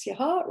it makes your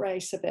heart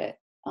race a bit,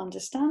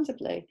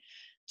 understandably.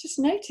 Just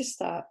notice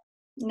that.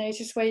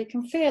 Notice where you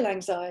can feel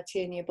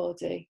anxiety in your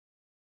body.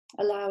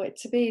 Allow it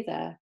to be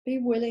there. Be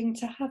willing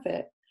to have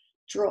it.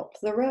 Drop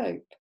the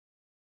rope.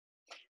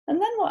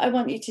 And then what I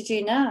want you to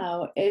do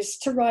now is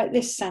to write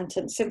this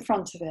sentence in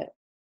front of it.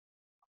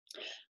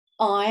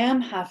 I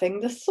am having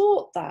the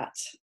thought that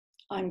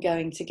I'm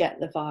going to get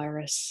the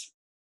virus.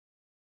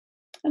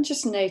 And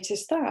just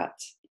notice that.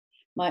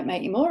 Might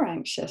make you more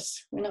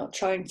anxious. We're not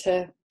trying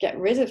to get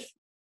rid of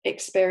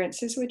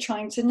experiences. We're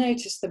trying to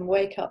notice them,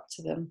 wake up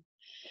to them.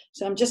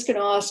 So I'm just going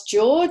to ask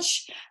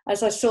George,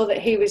 as I saw that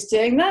he was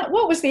doing that,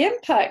 what was the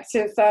impact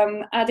of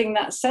adding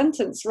that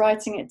sentence,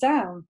 writing it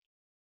down?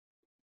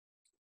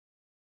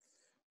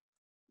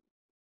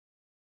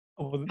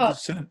 Well,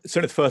 certainly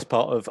the first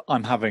part of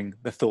I'm having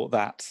the thought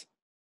that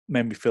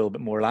made me feel a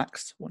bit more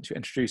relaxed once you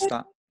introduced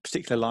that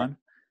particular line.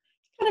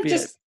 Kind of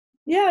just,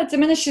 yeah, it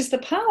diminishes the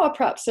power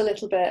perhaps a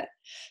little bit.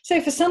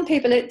 So for some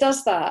people it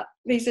does that.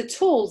 These are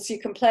tools, you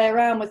can play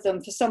around with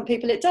them. For some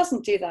people it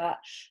doesn't do that.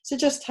 So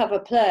just have a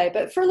play.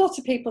 But for a lot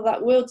of people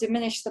that will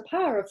diminish the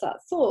power of that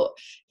thought,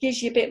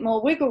 gives you a bit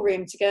more wiggle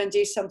room to go and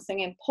do something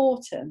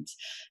important.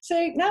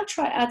 So now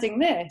try adding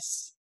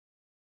this.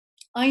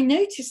 I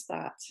noticed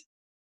that.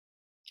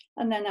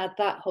 And then add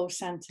that whole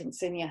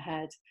sentence in your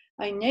head.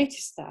 I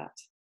noticed that.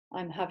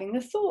 I'm having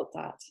the thought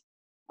that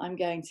I'm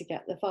going to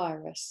get the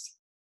virus.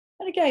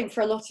 And again, for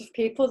a lot of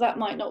people that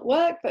might not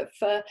work, but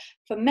for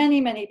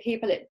many, many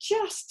people, it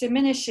just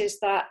diminishes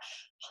that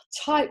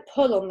tight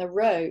pull on the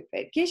rope.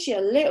 It gives you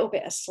a little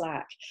bit of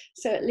slack.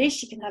 So at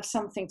least you can have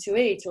something to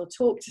eat or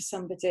talk to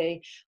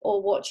somebody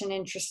or watch an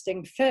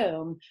interesting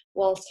film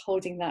whilst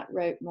holding that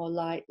rope more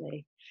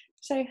lightly.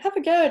 So have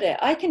a go at it.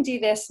 I can do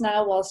this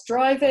now whilst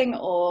driving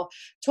or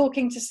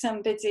talking to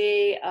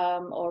somebody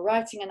or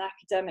writing an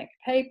academic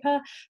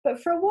paper.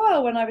 But for a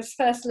while when I was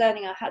first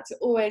learning, I had to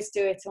always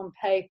do it on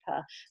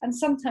paper and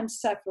sometimes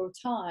several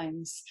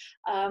times.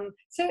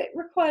 So it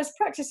requires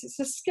practice. It's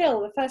a skill.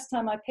 The first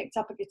time I picked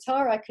up a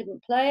guitar, I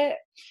couldn't play it.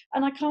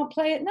 And I can't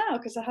play it now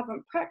because I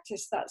haven't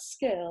practiced that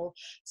skill.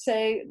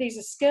 So these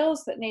are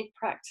skills that need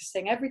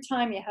practicing. Every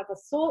time you have a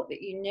thought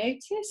that you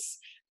notice,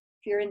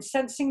 If you're in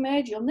sensing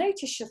mode, you'll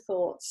notice your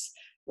thoughts,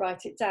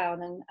 write it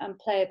down and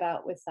play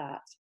about with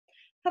that.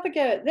 Have a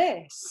go at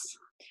this.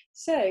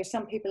 So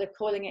some people are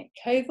calling it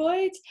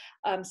COVID,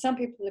 some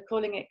people are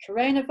calling it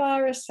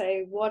coronavirus,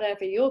 so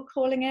whatever you're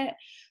calling it,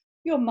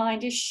 your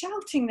mind is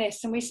shouting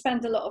this, and we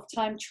spend a lot of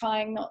time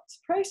trying not to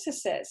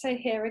process it. So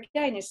here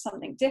again is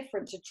something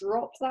different, to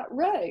drop that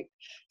rope,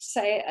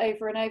 say it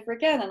over and over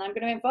again. And I'm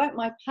going to invite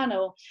my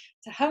panel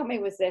to help me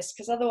with this,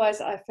 because otherwise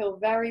I feel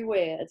very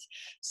weird.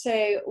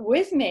 So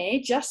with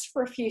me, just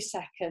for a few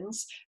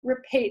seconds,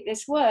 repeat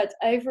this word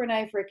over and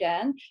over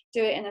again.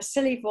 Do it in a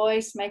silly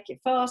voice, make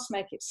it fast,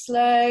 make it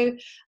slow.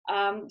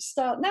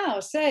 Start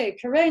now. So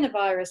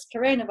coronavirus,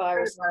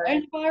 coronavirus,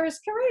 coronavirus,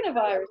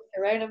 coronavirus,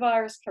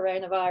 coronavirus,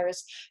 coronavirus,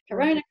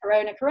 corona,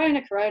 corona,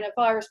 corona, corona,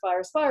 virus,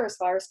 virus, virus,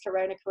 virus,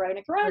 corona,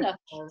 corona, corona,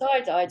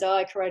 die, die,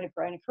 die, corona,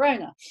 corona,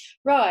 corona.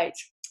 Right.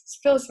 It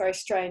feels very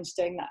strange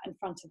doing that in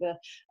front of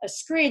a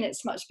screen.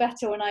 It's much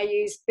better when I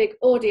use big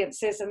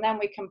audiences and then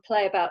we can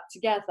play about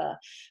together.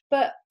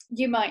 But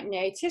you might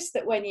notice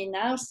that when you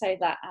now say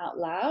that out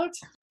loud,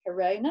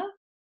 corona,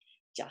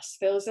 just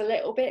feels a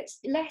little bit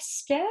less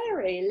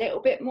scary, a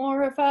little bit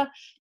more of a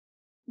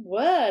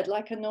word,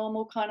 like a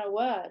normal kind of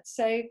word.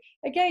 So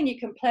again, you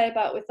can play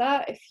about with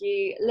that. If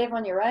you live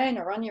on your own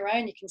or on your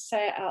own, you can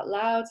say it out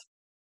loud,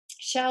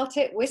 shout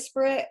it,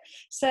 whisper it,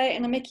 say it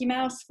in a Mickey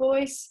Mouse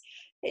voice.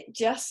 It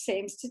just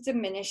seems to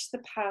diminish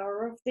the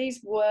power of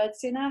these words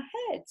in our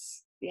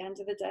heads. At the end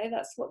of the day,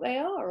 that's what they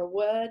are, a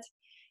word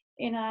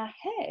in our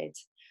head.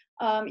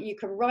 You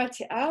can write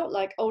it out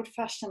like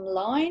old-fashioned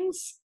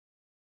lines.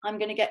 I'm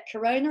going to get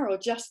corona, or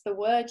just the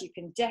word. You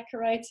can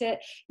decorate it.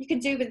 You can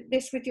do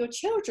this with your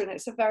children.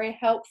 It's a very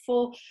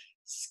helpful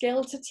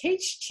skill to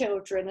teach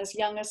children as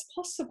young as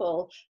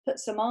possible. Put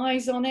some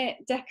eyes on it,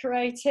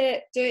 decorate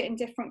it, do it in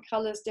different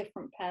colours,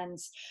 different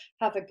pens.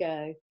 Have a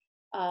go.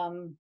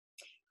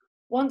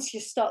 Once you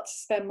start to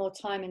spend more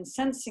time in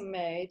sensing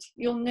mode,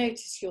 you'll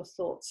notice your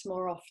thoughts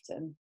more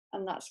often.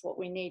 And that's what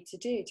we need to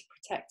do to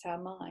protect our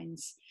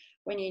minds.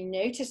 When you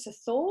notice a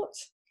thought,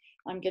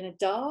 I'm going to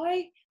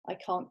die, I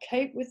can't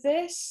cope with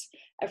this,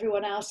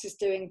 everyone else is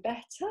doing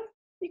better,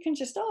 you can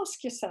just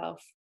ask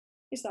yourself,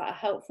 is that a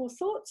helpful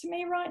thought to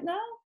me right now?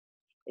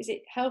 Is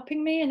it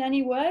helping me in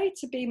any way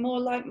to be more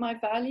like my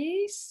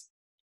values?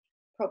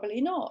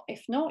 Probably not.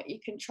 If not, you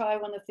can try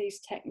one of these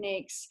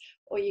techniques,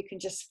 or you can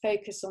just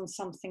focus on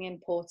something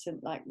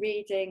important like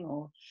reading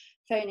or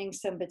phoning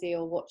somebody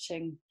or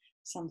watching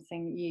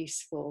something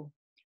useful.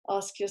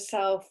 Ask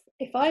yourself,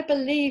 if I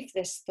believe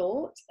this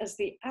thought as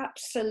the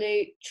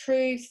absolute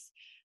truth,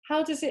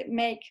 how does it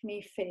make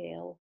me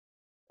feel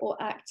or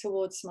act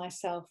towards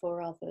myself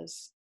or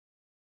others?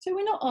 So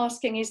we're not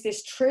asking, is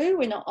this true?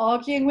 We're not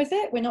arguing with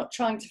it. We're not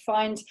trying to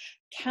find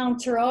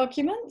counter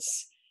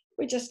arguments.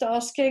 We're just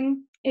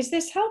asking, is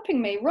this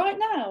helping me right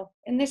now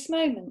in this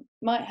moment?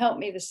 Might help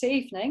me this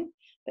evening,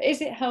 but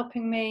is it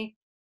helping me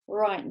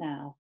right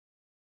now?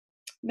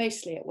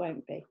 Mostly it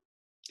won't be.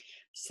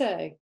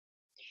 So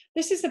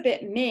this is a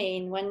bit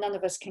mean when none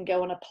of us can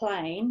go on a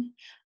plane.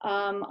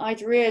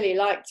 I'd really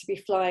like to be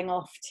flying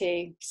off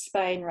to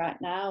Spain right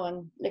now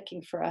and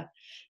looking for a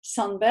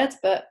sunbed,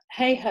 but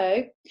hey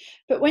ho.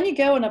 But when you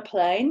go on a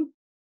plane,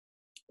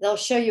 they'll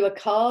show you a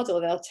card or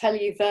they'll tell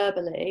you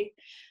verbally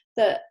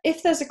that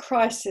if there's a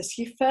crisis,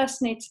 you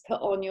first need to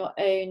put on your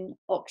own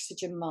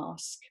oxygen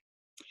mask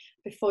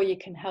before you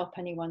can help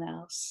anyone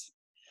else.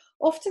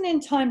 Often in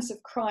times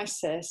of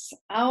crisis,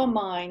 our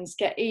minds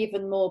get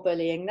even more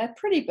bullying. They're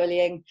pretty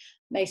bullying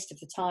most of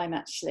the time,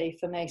 actually,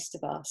 for most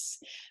of us.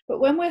 But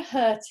when we're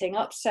hurting,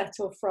 upset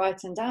or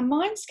frightened, our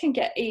minds can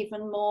get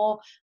even more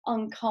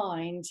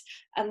unkind,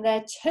 and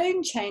their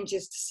tone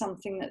changes to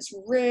something that's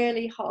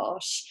really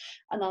harsh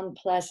and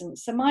unpleasant.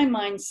 So my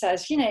mind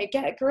says, you know,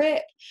 get a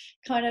grip,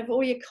 kind of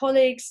all your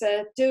colleagues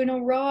are doing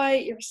all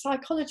right, you're a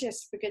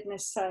psychologist for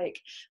goodness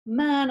sake,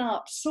 man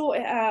up, sort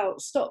it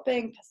out, stop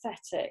being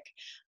pathetic.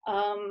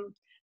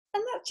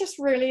 And that just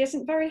really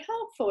isn't very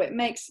helpful. It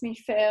makes me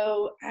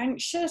feel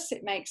anxious,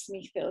 it makes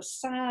me feel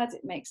sad,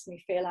 it makes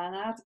me feel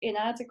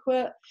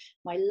inadequate.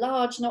 My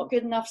large not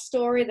good enough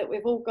story that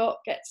we've all got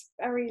gets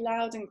very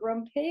loud and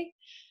grumpy.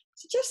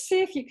 So just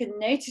see if you can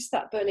notice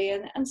that bully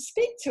and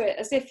speak to it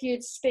as if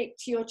you'd speak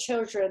to your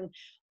children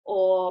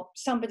or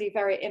somebody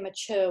very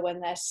immature when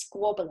they're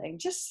squabbling.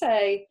 Just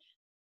say,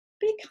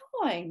 be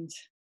kind.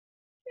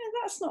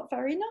 Yeah, that's not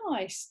very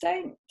nice.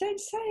 Don't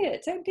say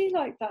it. Don't be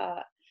like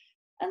that.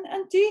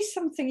 And do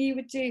something you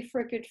would do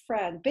for a good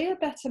friend. Be a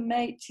better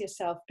mate to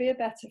yourself. Be a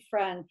better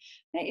friend.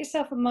 Make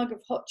yourself a mug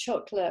of hot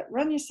chocolate.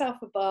 Run yourself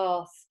a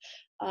bath.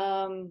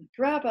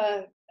 Grab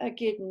a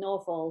good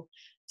novel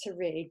to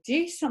read.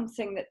 Do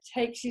something that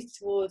takes you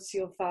towards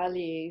your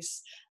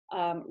values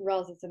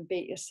rather than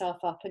beat yourself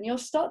up. And you'll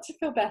start to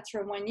feel better.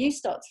 And when you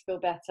start to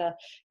feel better,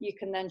 you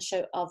can then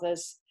show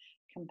others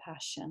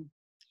compassion.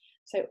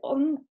 So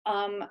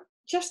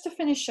just to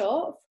finish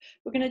off,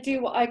 we're going to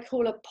do what I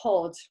call a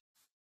pod.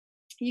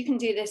 You can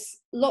do this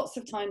lots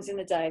of times in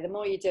the day. The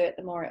more you do it,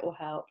 the more it will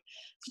help.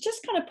 So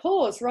just kind of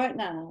pause right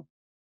now.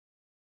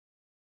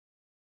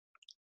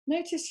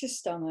 Notice your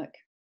stomach.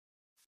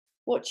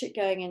 Watch it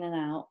going in and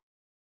out.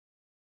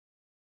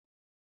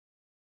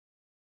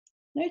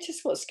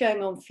 Notice what's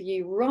going on for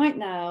you right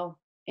now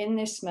in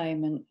this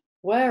moment.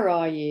 Where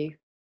are you?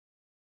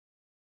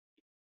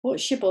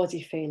 What's your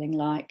body feeling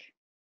like?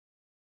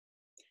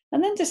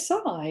 And then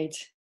decide,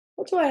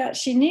 what do I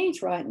actually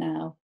need right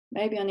now?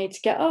 Maybe I need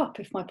to get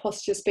up if my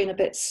posture's been a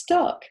bit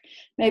stuck.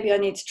 Maybe I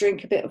need to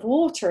drink a bit of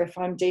water if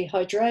I'm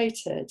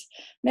dehydrated.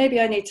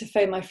 Maybe I need to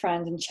phone my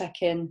friend and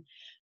check in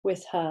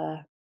with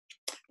her.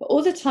 But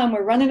all the time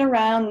we're running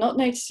around, not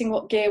noticing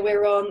what gear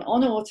we're on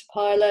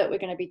autopilot. We're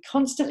going to be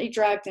constantly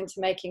dragged into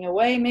making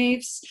away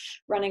moves,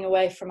 running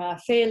away from our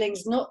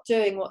feelings, not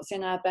doing what's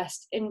in our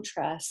best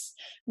interests,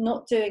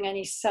 not doing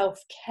any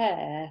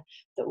self-care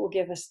that will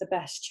give us the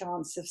best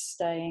chance of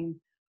staying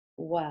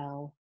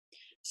well.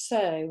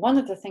 So one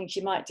of the things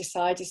you might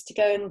decide is to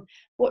go and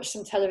watch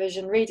some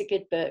television, read a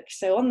good book.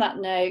 So on that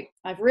note,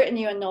 I've written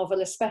you a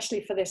novel,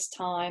 especially for this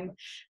time.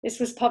 This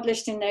was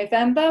published in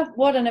November.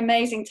 What an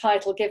amazing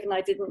title, given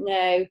I didn't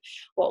know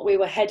what we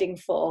were heading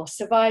for.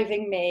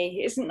 Surviving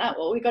Me. Isn't that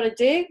what we've got to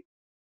do?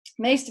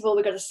 Most of all,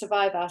 we've got to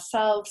survive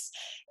ourselves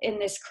in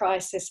this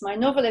crisis. My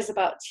novel is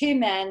about two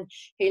men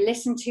who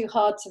listen too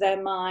hard to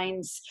their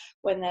minds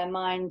when their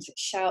mind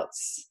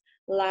shouts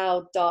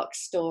loud, dark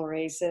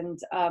stories. And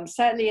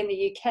certainly in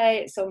the UK,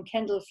 it's on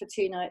Kindle for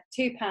 £2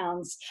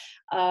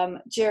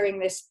 during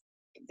this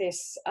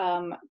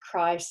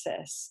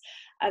crisis.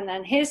 And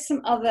then here's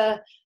some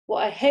other,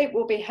 what I hope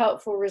will be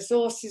helpful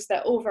resources.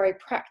 They're all very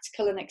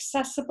practical and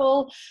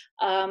accessible.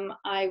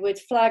 I would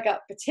flag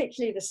up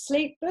particularly the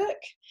sleep book,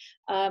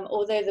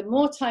 although the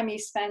more time you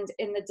spend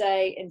in the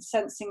day in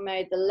sensing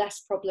mode, the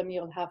less problem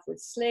you'll have with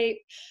sleep.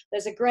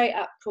 There's a great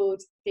app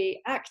called The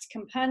ACT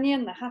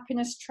Companion, The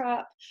Happiness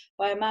Trap,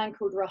 by a man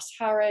called Russ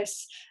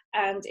Harris,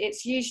 and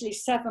it's usually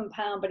 £7,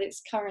 but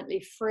it's currently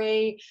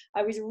free.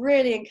 I would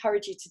really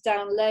encourage you to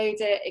download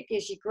it. It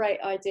gives you great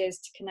ideas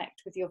to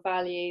connect with your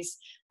values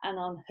and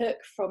unhook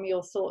from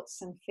your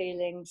thoughts and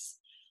feelings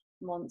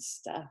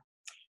monster.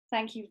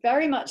 Thank you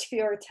very much for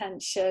your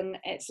attention.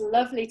 It's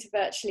lovely to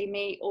virtually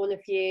meet all of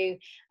you,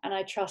 and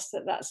I trust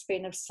that that's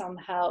been of some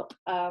help.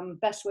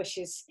 Best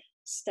wishes,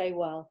 stay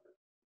well.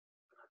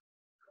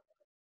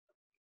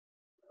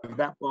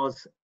 That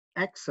was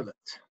excellent.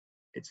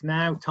 It's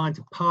now time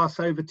to pass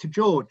over to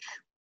George,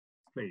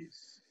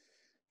 please.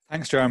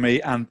 Thanks,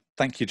 Jeremy, and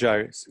thank you,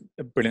 Joe. It's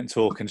a brilliant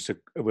talk and just a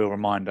real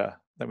reminder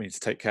that we need to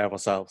take care of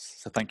ourselves.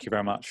 So thank you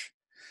very much.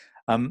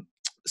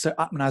 So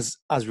as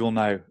we all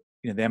know,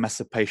 the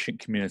MS patient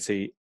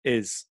community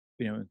is,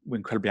 we're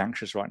incredibly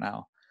anxious right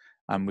now.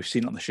 We've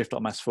seen it on the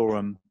Shift.ms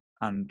forum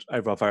and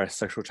over our various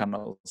social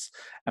channels.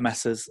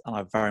 MSers, and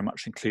I very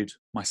much include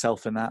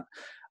myself in that,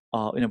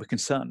 are, we're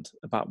concerned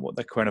about what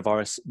the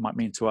coronavirus might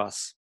mean to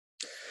us.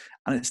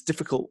 And it's a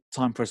difficult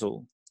time for us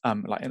all.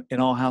 Like in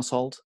our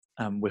household,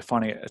 we're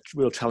finding it a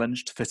real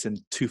challenge to fit in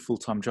 2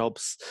 full-time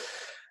jobs,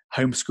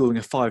 homeschooling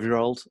a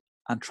 5-year-old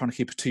and trying to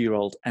keep a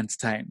 2-year-old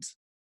entertained.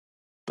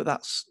 But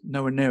that's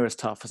nowhere near as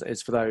tough as it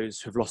is for those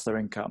who've lost their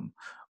income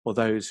or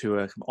those who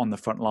are on the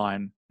front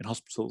line in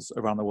hospitals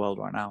around the world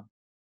right now.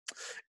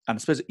 And I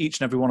suppose each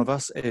and every one of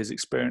us is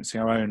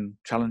experiencing our own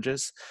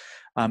challenges,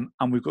 and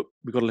we've got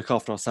to look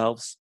after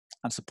ourselves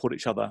and support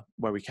each other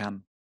where we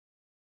can.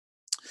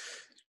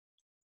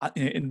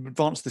 In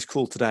advance of this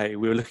call today,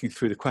 we were looking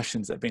through the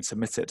questions that have been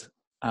submitted,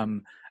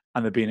 and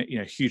there've been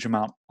a huge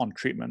amount on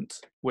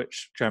treatment,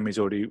 which Jeremy's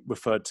already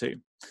referred to.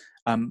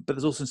 But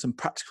there's also some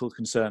practical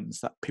concerns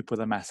that people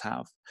with MS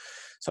have,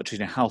 such as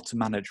how to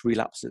manage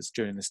relapses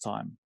during this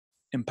time,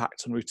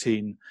 impact on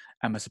routine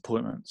MS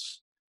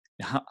appointments,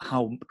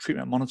 how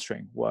treatment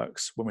monitoring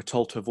works when we're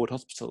told to avoid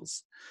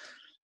hospitals,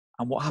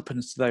 and what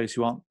happens to those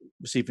who aren't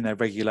receiving their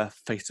regular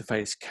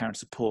face-to-face care and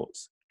support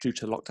due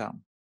to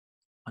lockdown.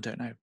 I don't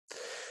know.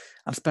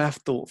 And spare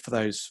thought for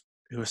those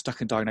who are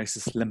stuck in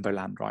diagnosis limbo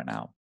land right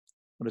now.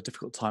 What a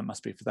difficult time it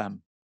must be for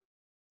them.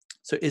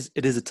 So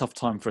it is a tough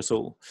time for us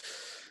all.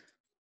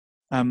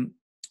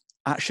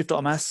 At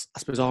Shift.ms, I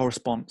suppose our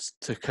response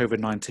to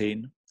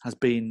COVID-19 has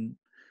been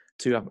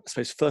to, I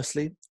suppose,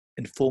 firstly,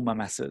 inform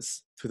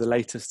MSers through the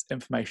latest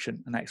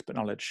information and expert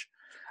knowledge.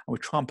 And we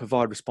try and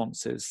provide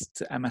responses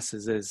to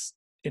MSers'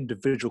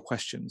 individual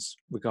questions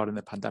regarding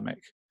the pandemic.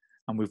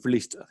 And we've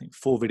released, I think,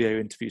 4 video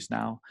interviews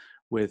now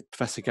with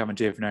Professor Gavin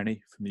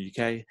Giovannoni from the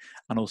UK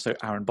and also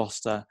Aaron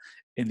Boster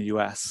in the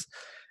US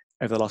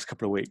over the last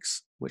couple of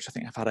weeks, which I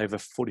think have had over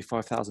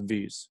 45,000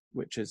 views,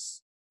 which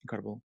is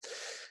incredible.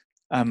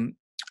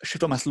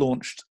 Shift.ms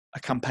launched a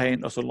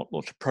campaign, also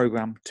launched a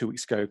program 2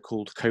 weeks ago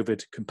called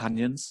COVID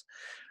Companions,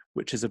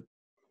 which is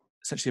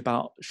essentially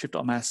about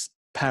Shift.ms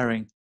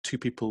pairing 2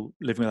 people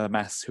living with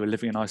MS who are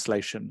living in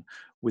isolation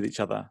with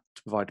each other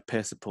to provide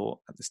peer support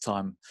at this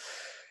time.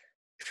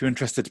 If you're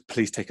interested,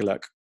 please take a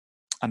look.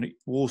 And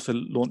we're also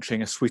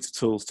launching a suite of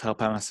tools to help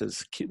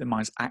MSers keep their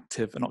minds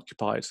active and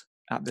occupied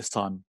at this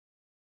time.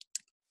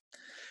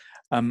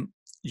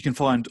 You can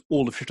find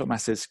all of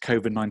Shift.ms's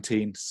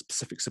COVID-19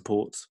 specific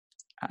support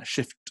at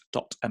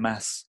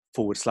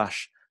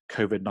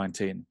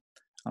shift.ms/COVID-19.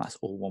 and that's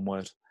all one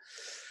word.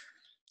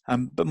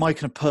 But my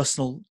kind of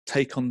personal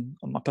take on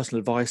my personal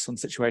advice on the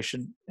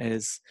situation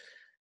is,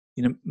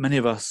 many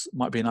of us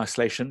might be in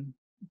isolation,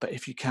 but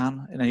if you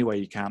can, in any way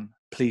you can,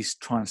 please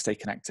try and stay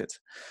connected.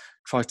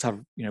 Try to have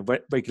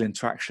regular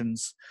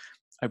interactions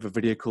over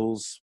video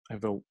calls,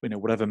 over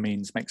whatever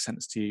means makes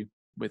sense to you,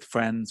 with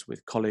friends,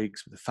 with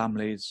colleagues, with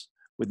families,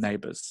 with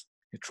neighbours.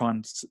 Try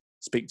and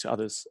speak to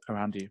others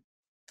around you,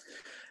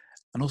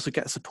 and also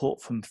get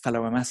support from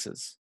fellow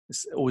MSers. It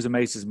always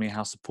amazes me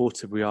how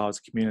supportive we are as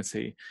a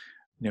community,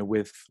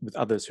 with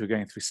others who are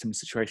going through similar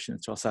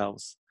situations to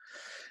ourselves.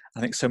 I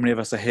think so many of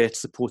us are here to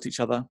support each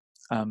other.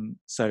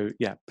 So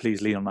yeah,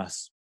 please lean on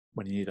us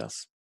when you need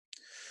us.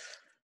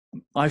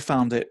 I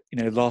found it,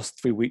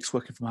 last 3 weeks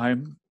working from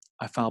home,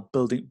 I found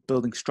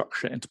building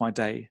structure into my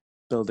day,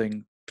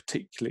 building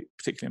particularly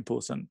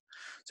important.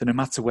 So no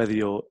matter whether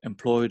you're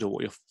employed or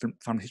what your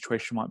family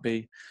situation might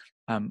be,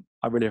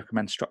 I really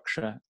recommend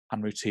structure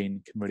and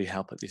routine can really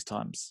help at these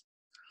times.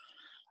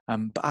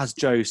 But as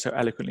Jo so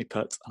eloquently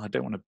put, and I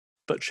don't want to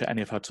butcher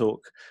any of her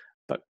talk,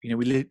 but we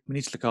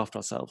need to look after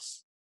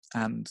ourselves,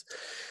 and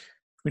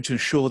we need to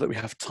ensure that we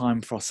have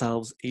time for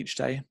ourselves each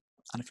day,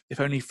 and if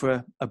only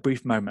for a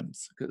brief moment,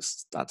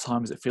 because at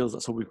times it feels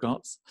that's all we've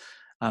got.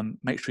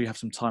 Make sure you have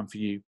some time for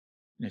you,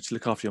 to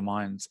look after your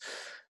minds,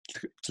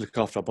 to look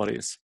after our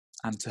bodies,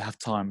 and to have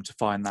time to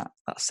find that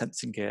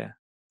sensing gear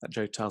that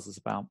Jo tells us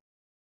about.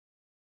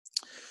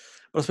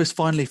 But I suppose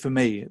finally for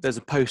me, there's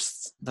a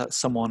post that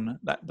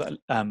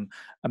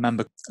a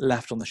member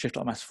left on the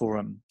Shift.ms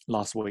forum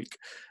last week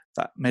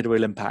that made a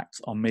real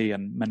impact on me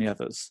and many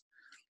others.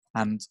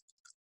 And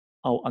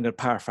I'm going to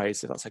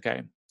paraphrase if that's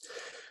okay.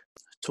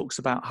 It talks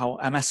about how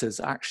MSers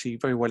are actually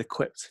very well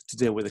equipped to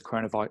deal with the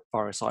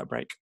coronavirus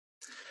outbreak.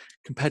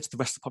 Compared to the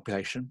rest of the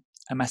population,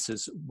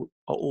 MSers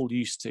are all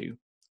used to,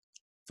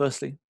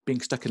 firstly,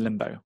 being stuck in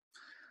limbo.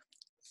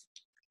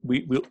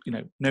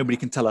 Nobody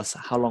can tell us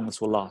how long this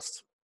will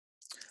last.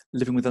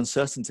 Living with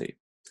uncertainty.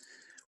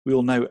 We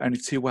all know only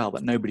too well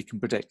that nobody can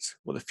predict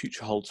what the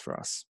future holds for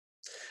us,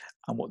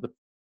 and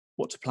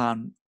what to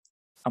plan,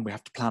 and we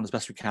have to plan as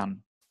best we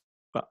can,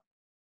 but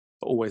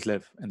always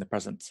live in the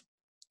present.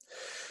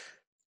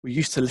 We're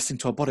used to listening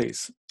to our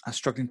bodies and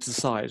struggling to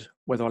decide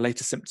whether our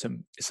latest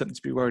symptom is something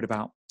to be worried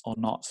about or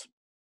not.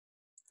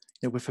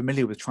 We're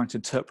familiar with trying to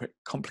interpret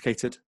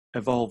complicated,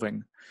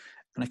 evolving,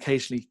 and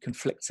occasionally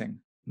conflicting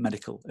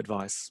medical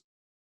advice.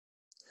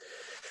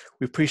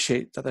 We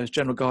appreciate that there's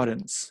general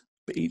guidance,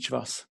 but each of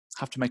us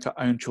have to make our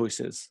own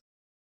choices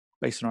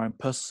based on our own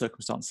personal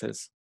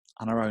circumstances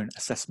and our own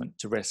assessment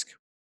to risk.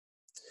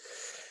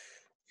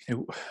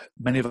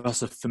 Many of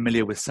us are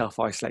familiar with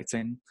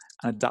self-isolating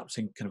and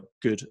adapting kind of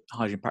good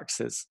hygiene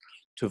practices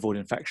to avoid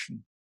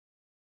infection.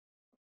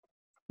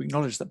 We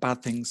acknowledge that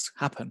bad things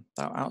happen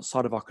that are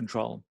outside of our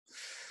control.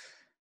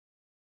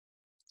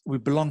 We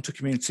belong to a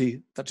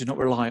community that do not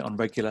rely on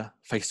regular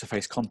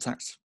face-to-face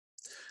contact.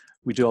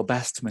 We do our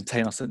best to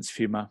maintain our sense of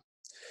humour.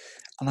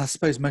 And I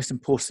suppose most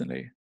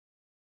importantly,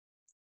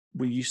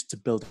 we're used to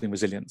building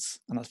resilience,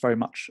 and that's very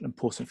much an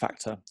important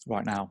factor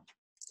right now.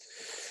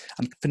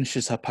 And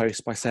finishes her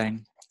post by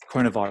saying,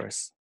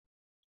 coronavirus,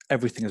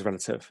 everything is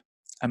relative.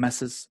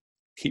 MSers,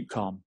 keep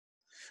calm.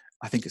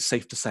 I think it's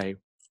safe to say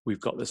we've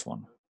got this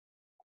one.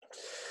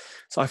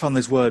 So I found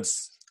those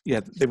words,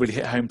 they really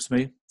hit home to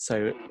me.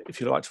 So if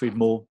you'd like to read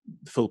more,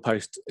 the full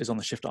post is on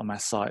the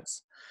Shift.ms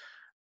sites.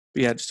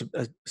 But just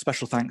a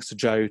special thanks to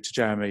Jo, to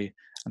Jeremy,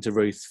 and to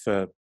Ruth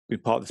for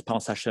being part of this panel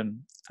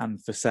session,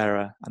 and for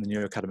Sarah and the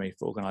Neuro Academy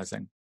for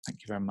organising. Thank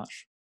you very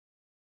much.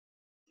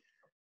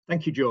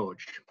 Thank you,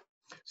 George.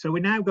 So we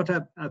now got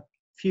a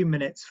few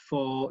minutes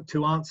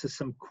to answer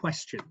some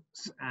questions,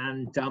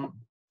 and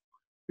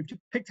we've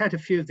just picked out a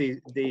few of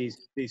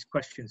these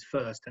questions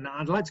first, and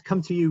I'd like to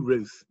come to you,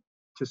 Ruth,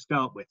 to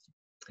start with.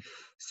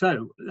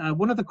 So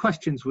one of the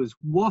questions was,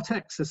 what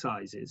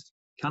exercises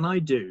can I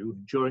do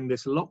during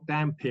this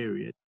lockdown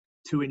period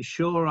to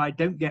ensure I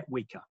don't get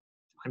weaker?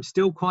 I'm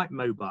still quite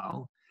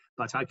mobile,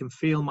 but I can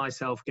feel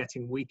myself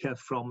getting weaker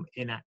from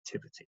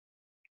inactivity.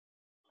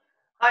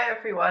 Hi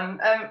everyone,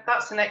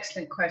 that's an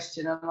excellent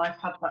question, and I've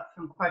had that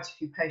from quite a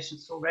few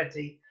patients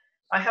already.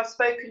 I have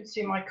spoken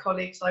to my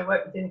colleagues. I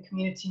work within a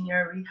community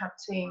neuro rehab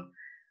team,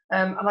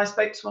 and I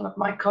spoke to one of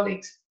my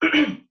colleagues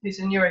who's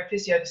a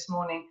neurophysio this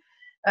morning.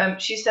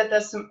 She said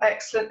there's some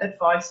excellent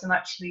advice and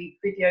actually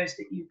videos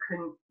that you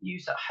can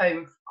use at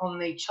home on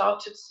the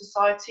Chartered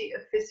Society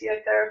of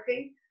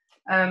Physiotherapy,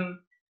 and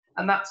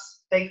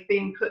they've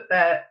been put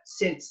there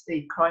since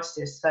the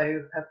crisis,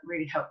 so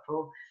really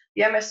helpful.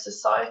 The MS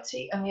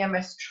Society and the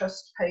MS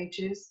Trust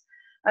pages,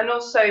 and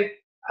also,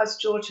 as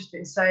George has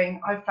been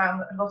saying, I found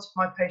that a lot of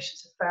my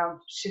patients have found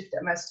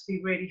Shift.ms to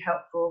be really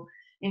helpful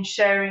in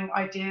sharing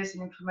ideas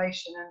and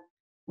information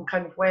and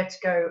kind of where to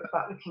go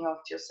about looking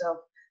after yourself.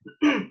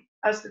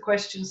 As the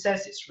question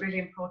says, it's really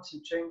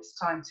important during this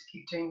time to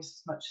keep doing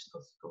this as much as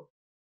possible.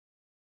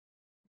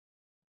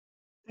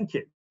 Thank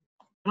you.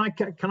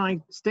 Can I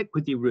stick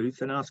with you,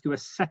 Ruth, and ask you a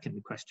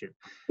second question,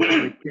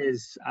 which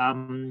is,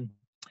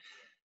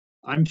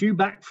 I'm due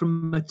back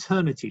from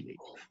maternity leave.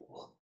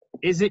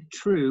 Is it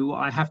true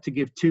I have to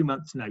give 2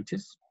 months'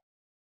 notice?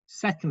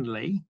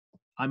 Secondly,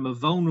 I'm a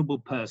vulnerable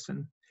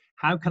person.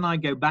 How can I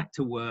go back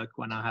to work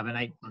when I have an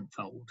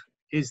 8-month-old?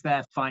 Is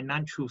there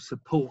financial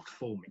support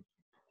for me?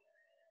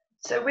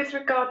 So with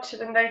regard to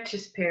the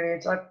notice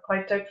periods,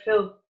 I don't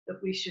feel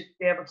that we should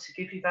be able to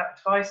give you that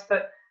advice,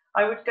 but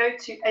I would go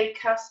to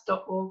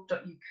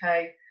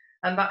acas.org.uk,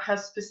 and that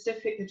has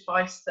specific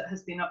advice that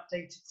has been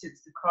updated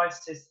since the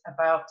crisis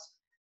about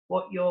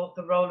what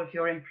the role of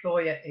your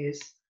employer is.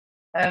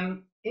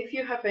 If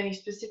you have any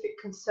specific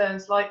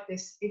concerns like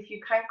this, if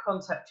you can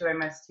contact your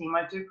MS team,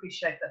 I do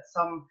appreciate that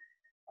some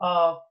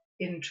are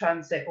in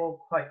transit or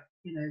quite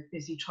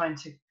busy trying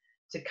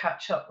to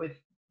catch up with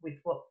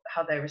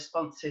how their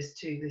response is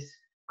to this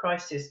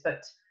crisis.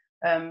 But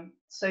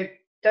so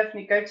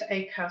definitely go to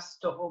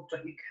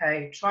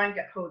acas.org.uk, try and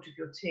get hold of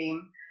your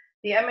team.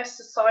 The MS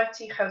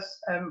Society has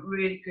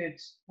really good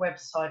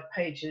website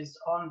pages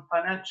on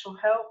financial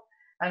help.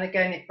 And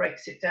again, it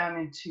breaks it down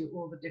into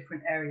all the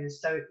different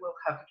areas. So it will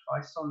have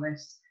advice on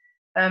this.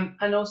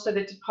 And also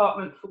the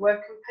Department for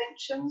Work and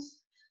Pensions,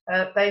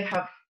 they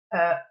have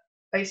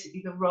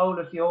basically the role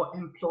of your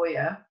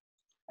employer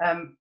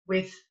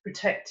with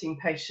protecting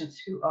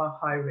patients who are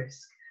high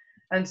risk.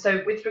 And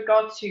so with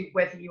regard to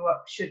whether you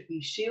should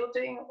be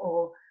shielding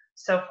or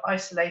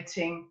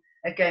self-isolating,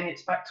 again,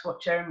 it's back to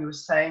what Jeremy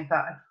was saying,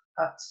 that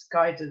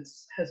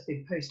guidance has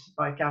been posted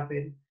by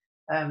Gavin,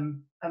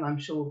 and I'm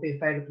sure will be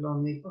available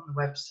on the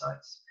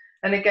websites.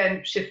 And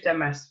again,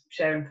 Shift.ms,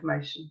 share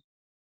information.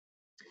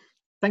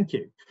 Thank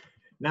you.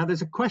 Now,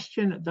 there's a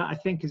question that I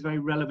think is very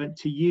relevant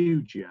to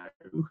you, Joe,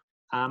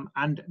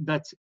 and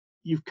that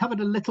you've covered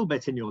a little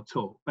bit in your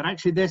talk, but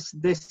actually this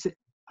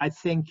I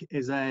think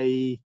is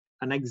an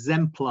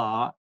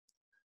exemplar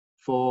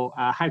for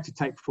how to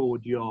take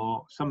forward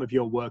some of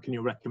your work and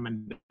your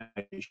recommendations.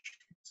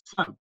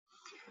 So,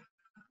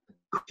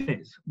 question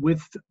is,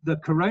 with the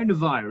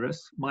coronavirus,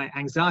 my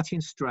anxiety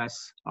and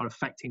stress are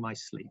affecting my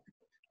sleep.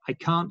 I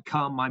can't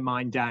calm my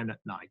mind down at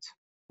night.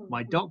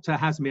 My doctor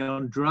has me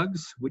on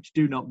drugs which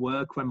do not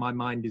work when my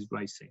mind is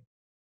racing.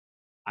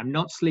 I'm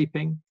not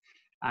sleeping,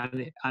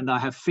 and I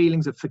have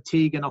feelings of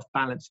fatigue and off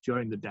balance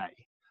during the day.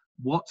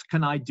 What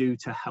can I do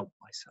to help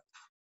myself?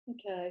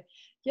 Okay,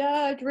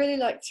 yeah, I'd really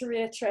like to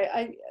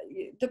reiterate,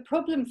 the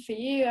problem for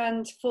you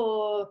and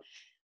for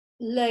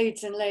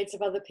loads and loads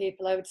of other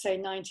people, I would say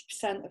 90%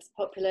 of the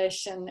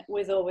population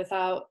with or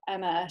without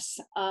MS,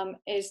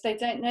 is they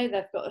don't know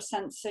they've got a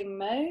sensing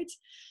mode.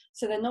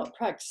 So they're not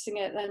practicing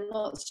it, they're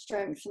not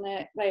strengthening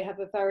it, they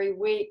have a very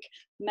weak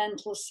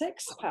mental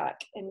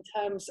six-pack in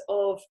terms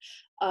of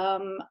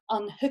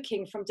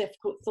unhooking from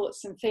difficult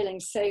thoughts and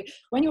feelings. So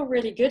when you're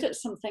really good at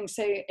something,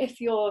 so if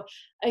you're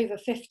over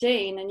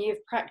 15 and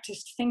you've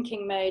practiced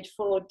thinking mode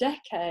for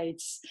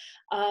decades,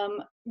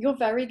 you're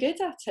very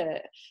good at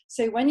it.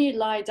 So when you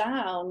lie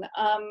down,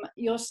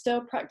 you're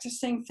still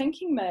practicing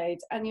thinking mode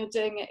and you're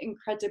doing it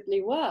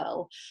incredibly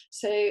well.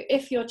 So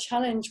if your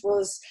challenge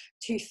was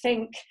to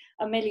think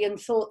a million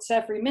thoughts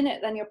every minute,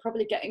 then you're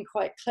probably getting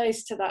quite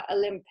close to that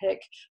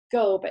Olympic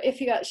goal. But if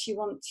you actually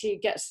want to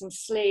get some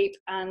sleep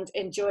and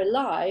enjoy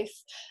life,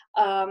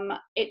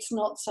 it's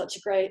not such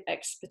a great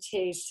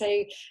expertise.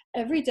 So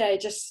every day,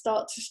 just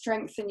start to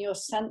strengthen your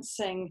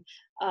sensing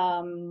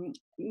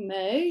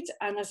mode.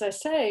 And as I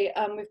say,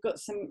 we've got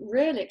some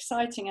really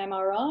exciting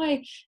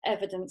MRI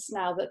evidence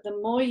now that the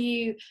more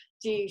you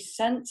do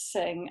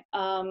sensing,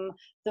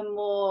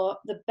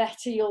 the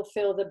better you'll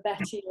feel, the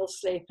better you'll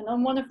sleep. And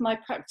on one of my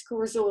practical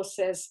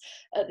resources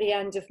at the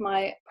end of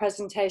my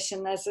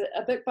presentation, there's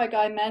a book by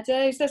Guy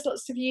Meadows. There's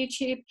lots of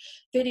YouTube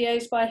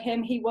videos by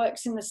him. He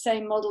works in the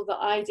same model that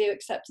I do,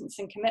 acceptance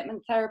and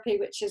commitment therapy,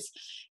 which is,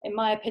 in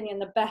my opinion,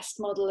 the best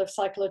model of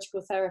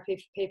psychological therapy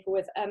for people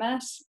with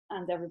MS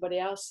and everybody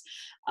else.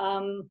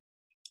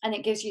 And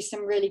it gives you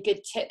some really good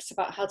tips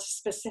about how to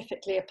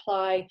specifically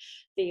apply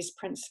these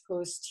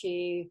principles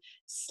to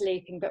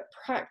sleeping, but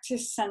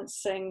practice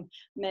sensing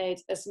mode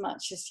as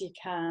much as you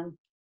can.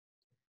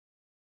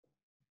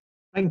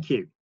 Thank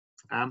you.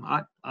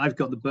 I've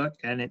got the book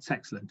and it's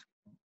excellent.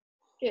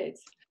 Good.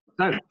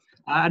 So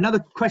another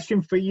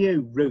question for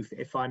you, Ruth,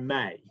 if I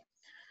may.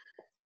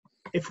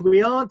 If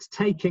we aren't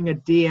taking a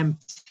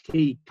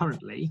DMT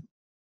currently,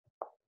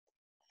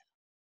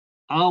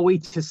 are we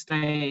to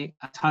stay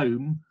at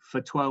home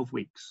for 12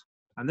 weeks?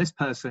 And this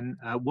person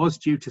was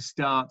due to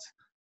start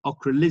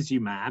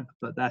ocrelizumab,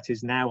 but that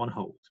is now on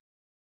hold.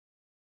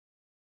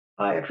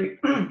 Hi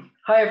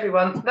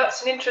everyone.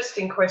 That's an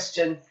interesting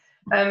question.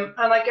 And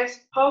I guess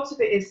part of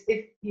it is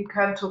if you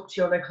can talk to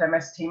your local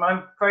MS team.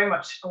 I'm very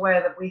much aware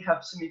that we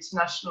have some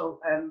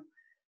international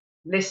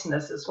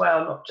listeners as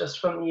well, not just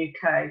from the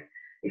UK.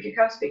 If you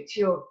can speak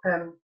to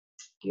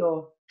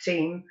your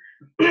team,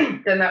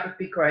 then that would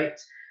be great.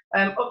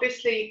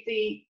 Obviously,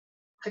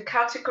 the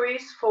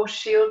categories for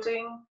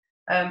shielding,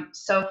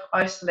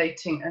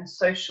 self-isolating and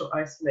social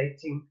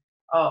isolating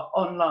are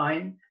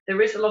online.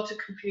 There is a lot of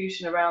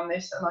confusion around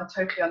this, and I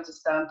totally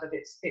understand that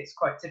it's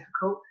quite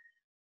difficult.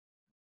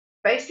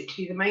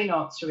 basically the main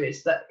answer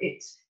is that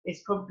it's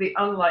probably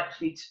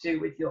unlikely to do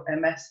with your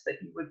MS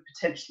that you would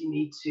potentially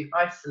need to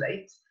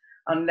isolate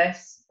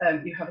unless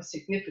you have a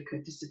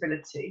significant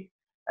disability,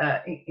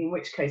 in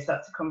which case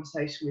that's a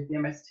conversation with the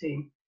MS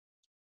team.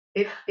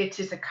 If it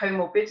is a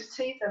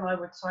comorbidity, then I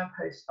would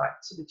signpost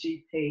back to the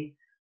GP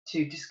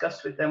to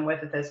discuss with them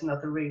whether there's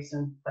another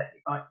reason that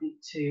you might need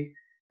to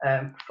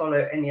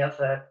follow any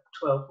other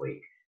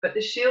 12-week. But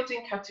the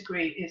shielding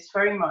category is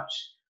very much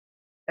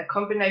a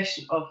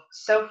combination of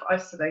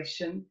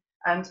self-isolation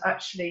and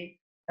actually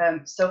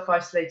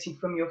self-isolating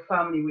from your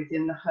family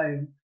within the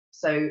home.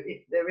 So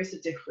there is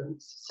a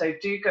difference. So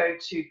do go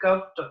to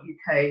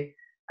gov.uk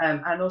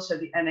and also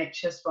the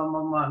NHS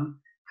 111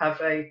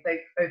 they've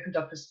opened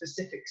up a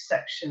specific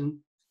section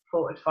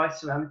for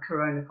advice around the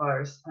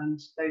coronavirus and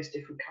those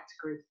different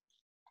categories.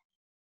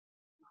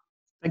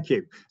 Thank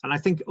you. And I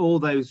think all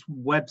those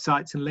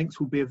websites and links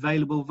will be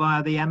available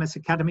via the MS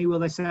Academy, will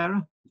they,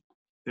 Sarah?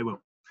 They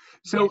will.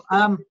 So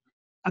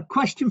a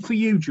question for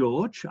you,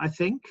 George. I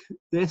think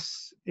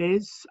this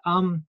is,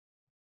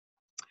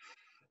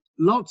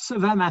 lots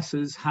of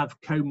MSers have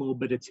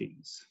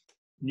comorbidities.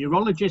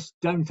 Neurologists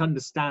don't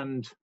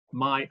understand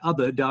my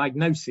other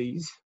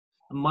diagnoses,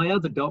 and my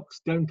other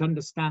docs don't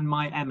understand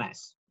my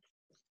MS.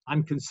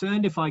 I'm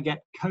concerned if I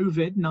get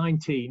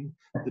COVID-19,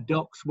 the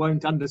docs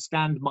won't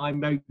understand my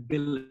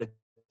mobility,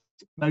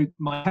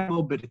 my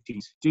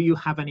comorbidities. Do you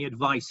have any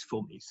advice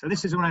for me? So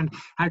this is around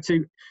how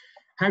to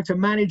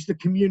manage the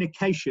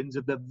communications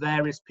of the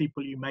various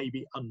people you may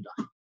be under.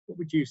 What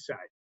would you say?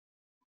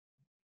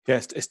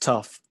 Yes, it's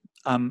tough.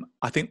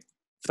 I think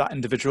for that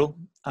individual,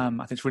 I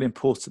think it's really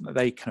important that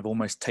they kind of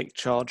almost take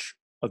charge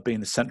of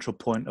being the central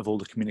point of all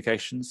the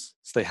communications.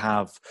 So they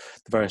have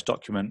the various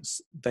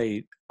documents,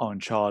 they are in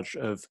charge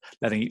of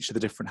letting each of the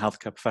different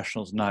healthcare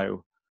professionals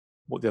know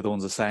what the other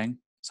ones are saying.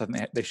 So I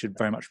think they should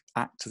very much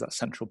act as that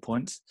central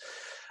point,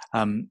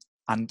 and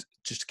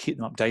just to keep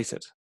them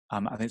updated.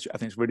 I think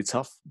it's really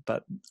tough,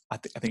 but I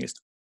think it's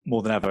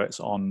more than ever, it's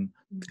on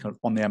the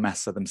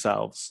MSer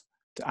themselves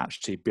to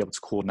actually be able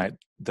to coordinate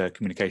the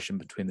communication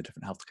between the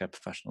different healthcare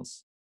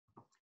professionals.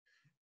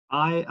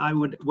 I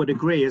would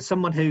agree. As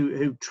someone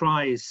who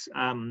tries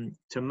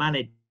to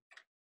manage,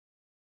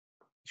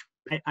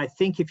 I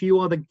think if you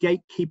are the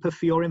gatekeeper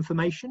for your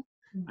information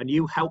and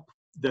you help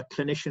the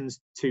clinicians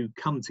to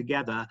come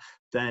together,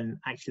 then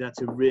actually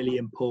that's a really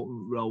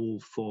important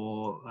role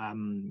for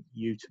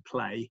you to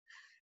play.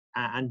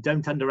 And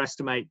don't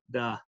underestimate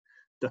the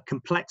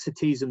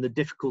complexities and the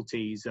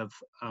difficulties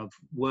of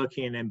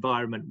working in an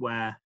environment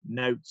where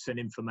notes and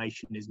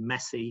information is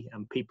messy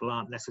and people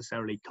aren't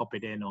necessarily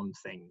copied in on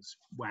things,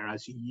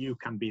 whereas you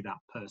can be that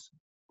person.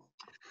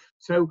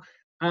 So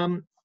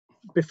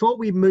before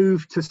we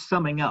move to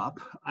summing up,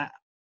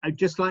 I'd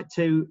just like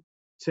to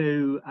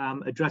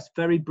address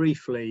very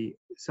briefly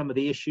some of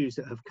the issues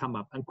that have come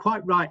up. And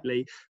quite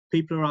rightly,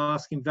 people are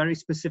asking very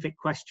specific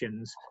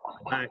questions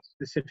about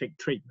specific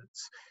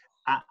treatments.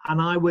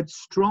 And I would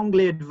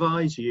strongly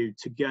advise you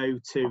to go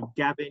to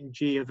Gavin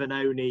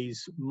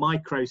Giovannoni's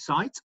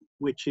microsite,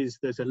 which is,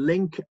 there's a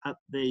link at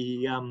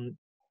the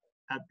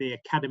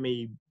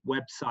Academy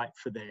website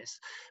for this,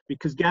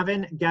 because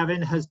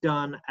Gavin has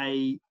done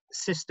a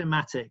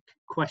systematic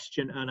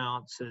question and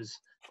answers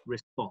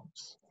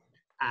response.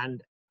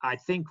 And I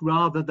think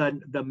rather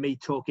than me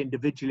talk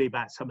individually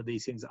about some of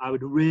these things, I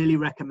would really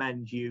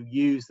recommend you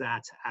use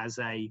that as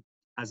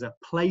a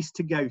place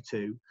to go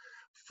to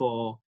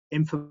for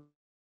information,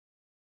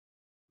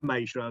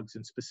 drugs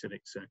and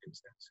specific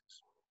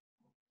circumstances.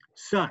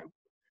 So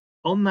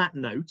on that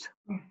note,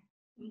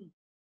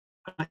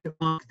 I'd like to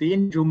ask the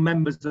individual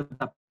members of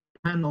the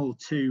panel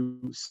to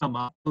sum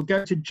up. We'll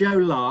go to Jo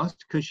last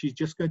because she's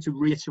just going to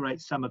reiterate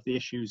some of the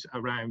issues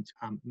around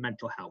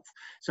mental health.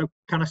 So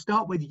can I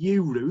start with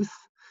you, Ruth,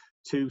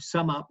 to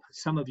sum up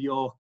some of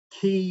your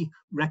key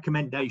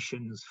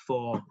recommendations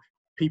for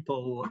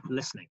people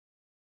listening?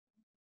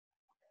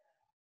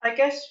 I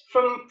guess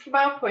from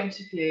our point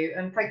of view,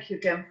 and thank you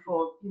again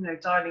for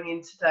dialing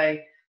in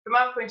today. From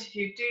our point of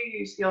view, do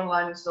use the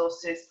online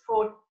resources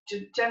for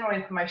general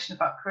information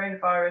about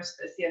coronavirus.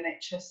 There's the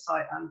NHS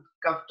site and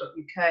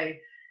gov.uk.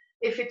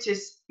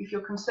 If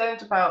you're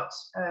concerned about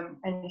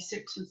any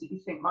symptoms that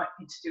you think might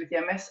be to do with the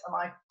MS, and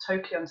I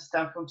totally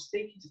understand from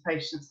speaking to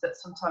patients that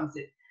sometimes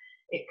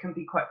it can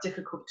be quite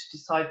difficult to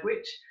decide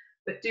which,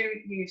 but do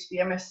use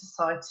the MS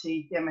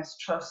Society, the MS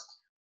Trust.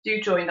 Do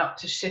join up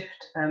to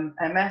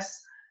Shift.ms.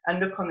 and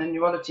look on the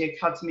Neurology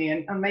Academy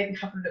and maybe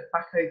have a look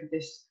back over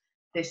this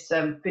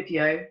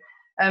video.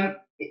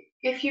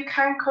 If you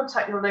can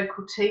contact your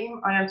local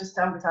team, I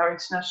understand with our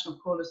international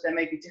callers there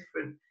may be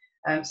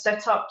different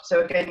setup.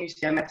 So again, use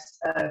the MS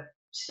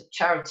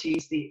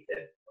charities, the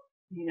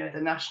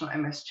national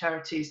MS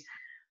charities.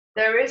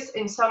 There is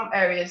in some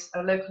areas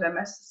a local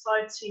MS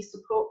Society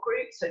support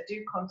group, so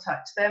do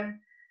contact them.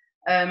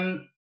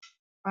 And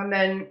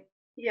then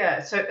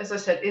so as I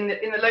said, in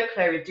the local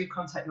area, do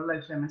contact your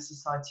local MS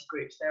Society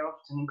groups. They're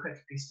often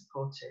incredibly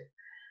supportive.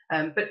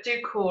 But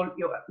do call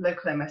your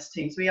local MS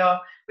teams. We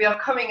are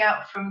coming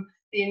out from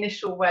the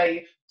initial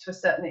wave to a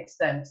certain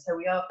extent. So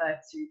we are there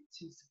to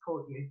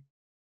support you.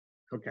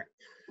 Okay.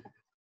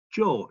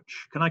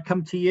 George, can I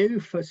come to you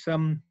for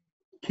some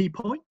key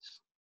points?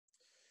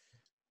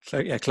 So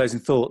yeah, closing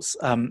thoughts.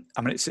 I mean,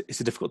 it's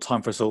a difficult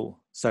time for us all.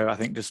 So I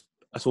think just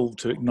us all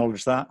to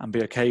acknowledge that and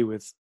be okay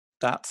with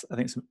that, I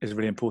think is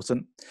really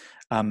important.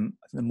 I think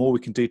the more we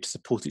can do to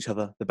support each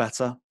other, the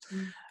better.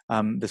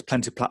 There's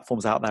plenty of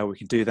platforms out there where we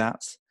can do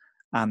that.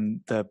 And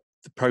the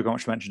program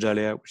which I mentioned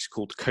earlier, which is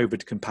called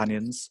COVID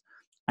Companions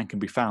and can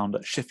be found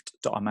at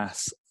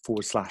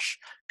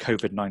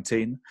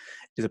Shift.ms/COVID-19,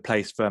 is a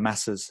place for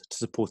MSers to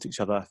support each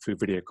other through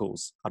video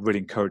calls. I'd really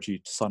encourage you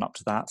to sign up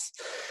to that.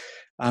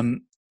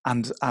 And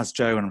as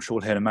Joe, and I'm sure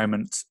we'll hear in a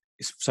moment,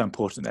 it's so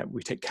important that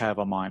we take care of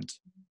our mind.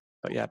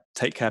 But yeah,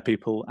 take care,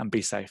 people, and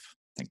be safe.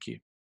 Thank you.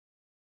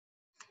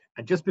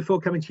 And just before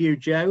coming to you,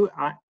 Joe,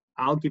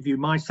 I'll give you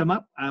my sum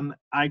up.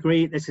 I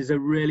agree, this is a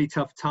really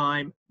tough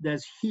time.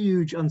 There's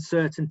huge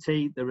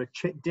uncertainty. There are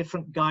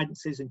different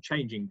guidances and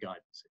changing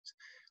guidances.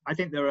 I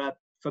think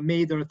for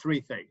me, there are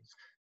three things.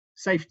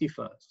 Safety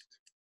first.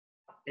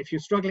 If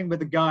you're struggling with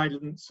the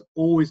guidance,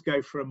 always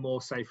go for a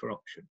more safer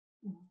option.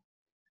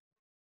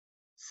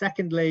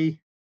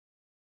 Secondly,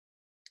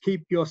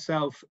 keep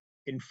yourself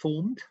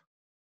informed.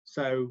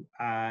 So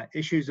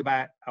issues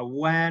about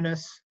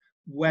awareness,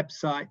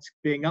 websites,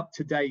 being up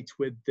to date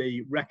with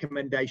the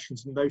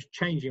recommendations, and those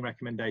changing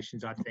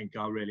recommendations, I think,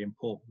 are really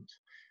important.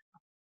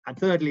 And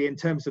thirdly, in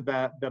terms of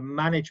the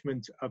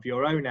management of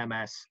your own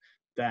MS,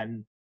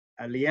 then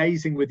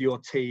liaising with your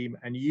team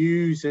and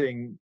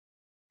using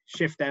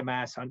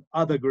Shift.ms and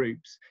other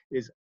groups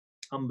is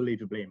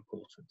unbelievably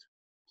important.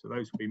 So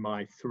those would be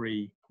my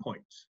 3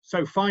 points.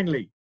 So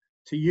finally,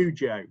 to you,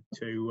 Joe,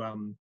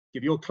 to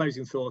give your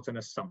closing thoughts and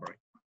a summary.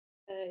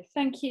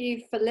 Thank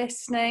you for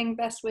listening.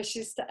 Best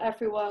wishes to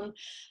everyone.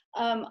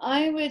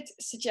 I would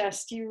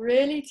suggest you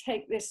really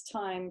take this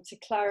time to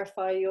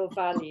clarify your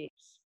values,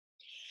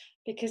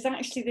 because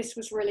actually this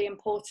was really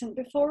important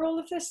before all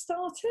of this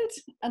started,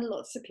 and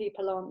lots of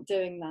people aren't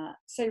doing that.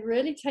 So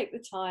really take the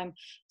time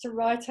to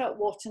write out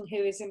what and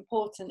who is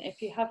important.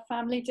 If you have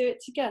family, do it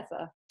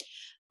together.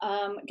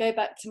 Go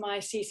back to my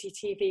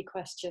CCTV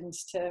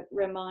questions to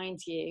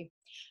remind you.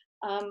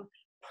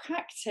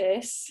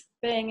 Practice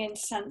being in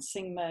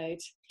sensing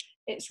mode.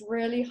 It's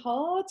really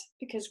hard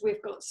because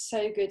we've got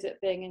so good at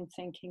being in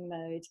thinking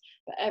mode,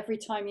 but every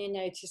time you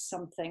notice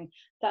something,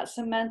 that's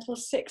a mental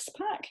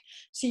six-pack.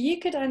 So you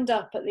could end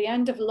up at the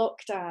end of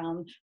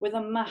lockdown with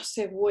a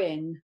massive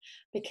win,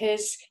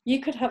 because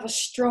you could have a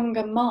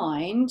stronger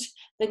mind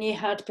than you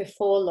had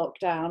before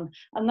lockdown,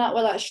 and that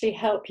will actually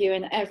help you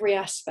in every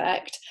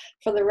aspect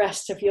for the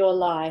rest of your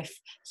life.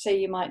 So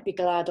you might be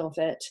glad of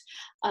it.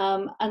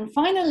 And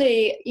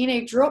finally,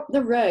 drop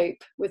the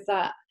rope with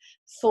that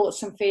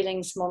thoughts and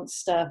feelings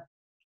monster.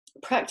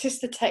 Practice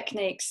the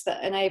techniques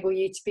that enable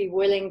you to be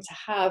willing to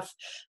have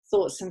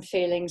thoughts and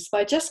feelings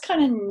by just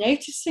kind of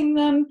noticing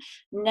them,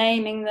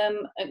 naming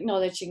them,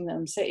 acknowledging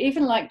them. So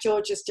even like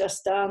George has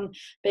just done,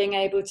 being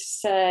able to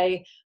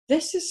say,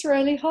 this is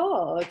really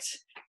hard.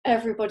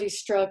 Everybody's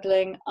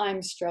struggling.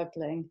 I'm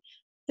struggling.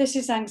 This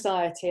is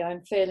anxiety.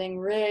 I'm feeling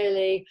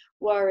really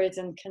worried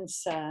and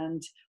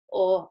concerned.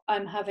 Or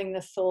I'm having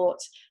the thought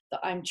that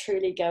I'm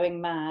truly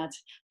going mad.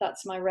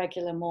 That's my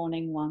regular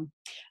morning one.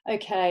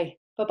 Okay,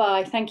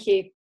 bye-bye, thank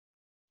you.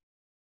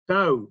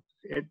 So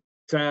it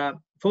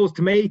falls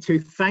to me to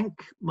thank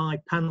my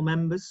panel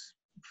members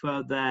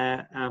for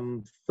their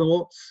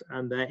thoughts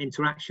and their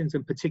interactions,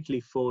 and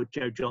particularly for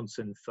Joe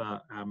Johnson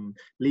for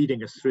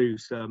leading us through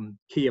some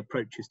key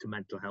approaches to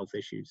mental health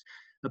issues.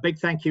 A big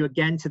thank you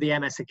again to the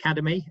MS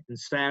Academy and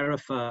Sarah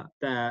for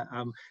their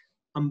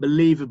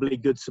unbelievably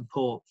good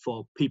support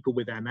for people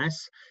with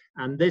MS,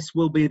 and this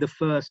will be the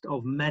first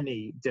of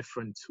many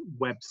different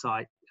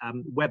webcasts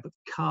and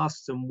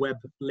web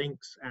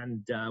links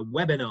and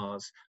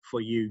webinars for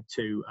you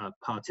to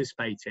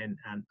participate in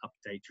and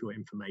update your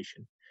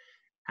information.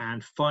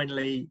 And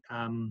finally,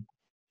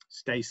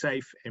 stay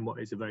safe in what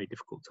is a very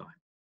difficult time.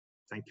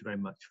 Thank you very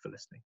much for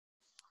listening.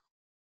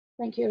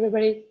 Thank you,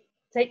 everybody.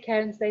 Take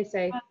care and stay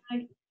safe.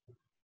 Bye.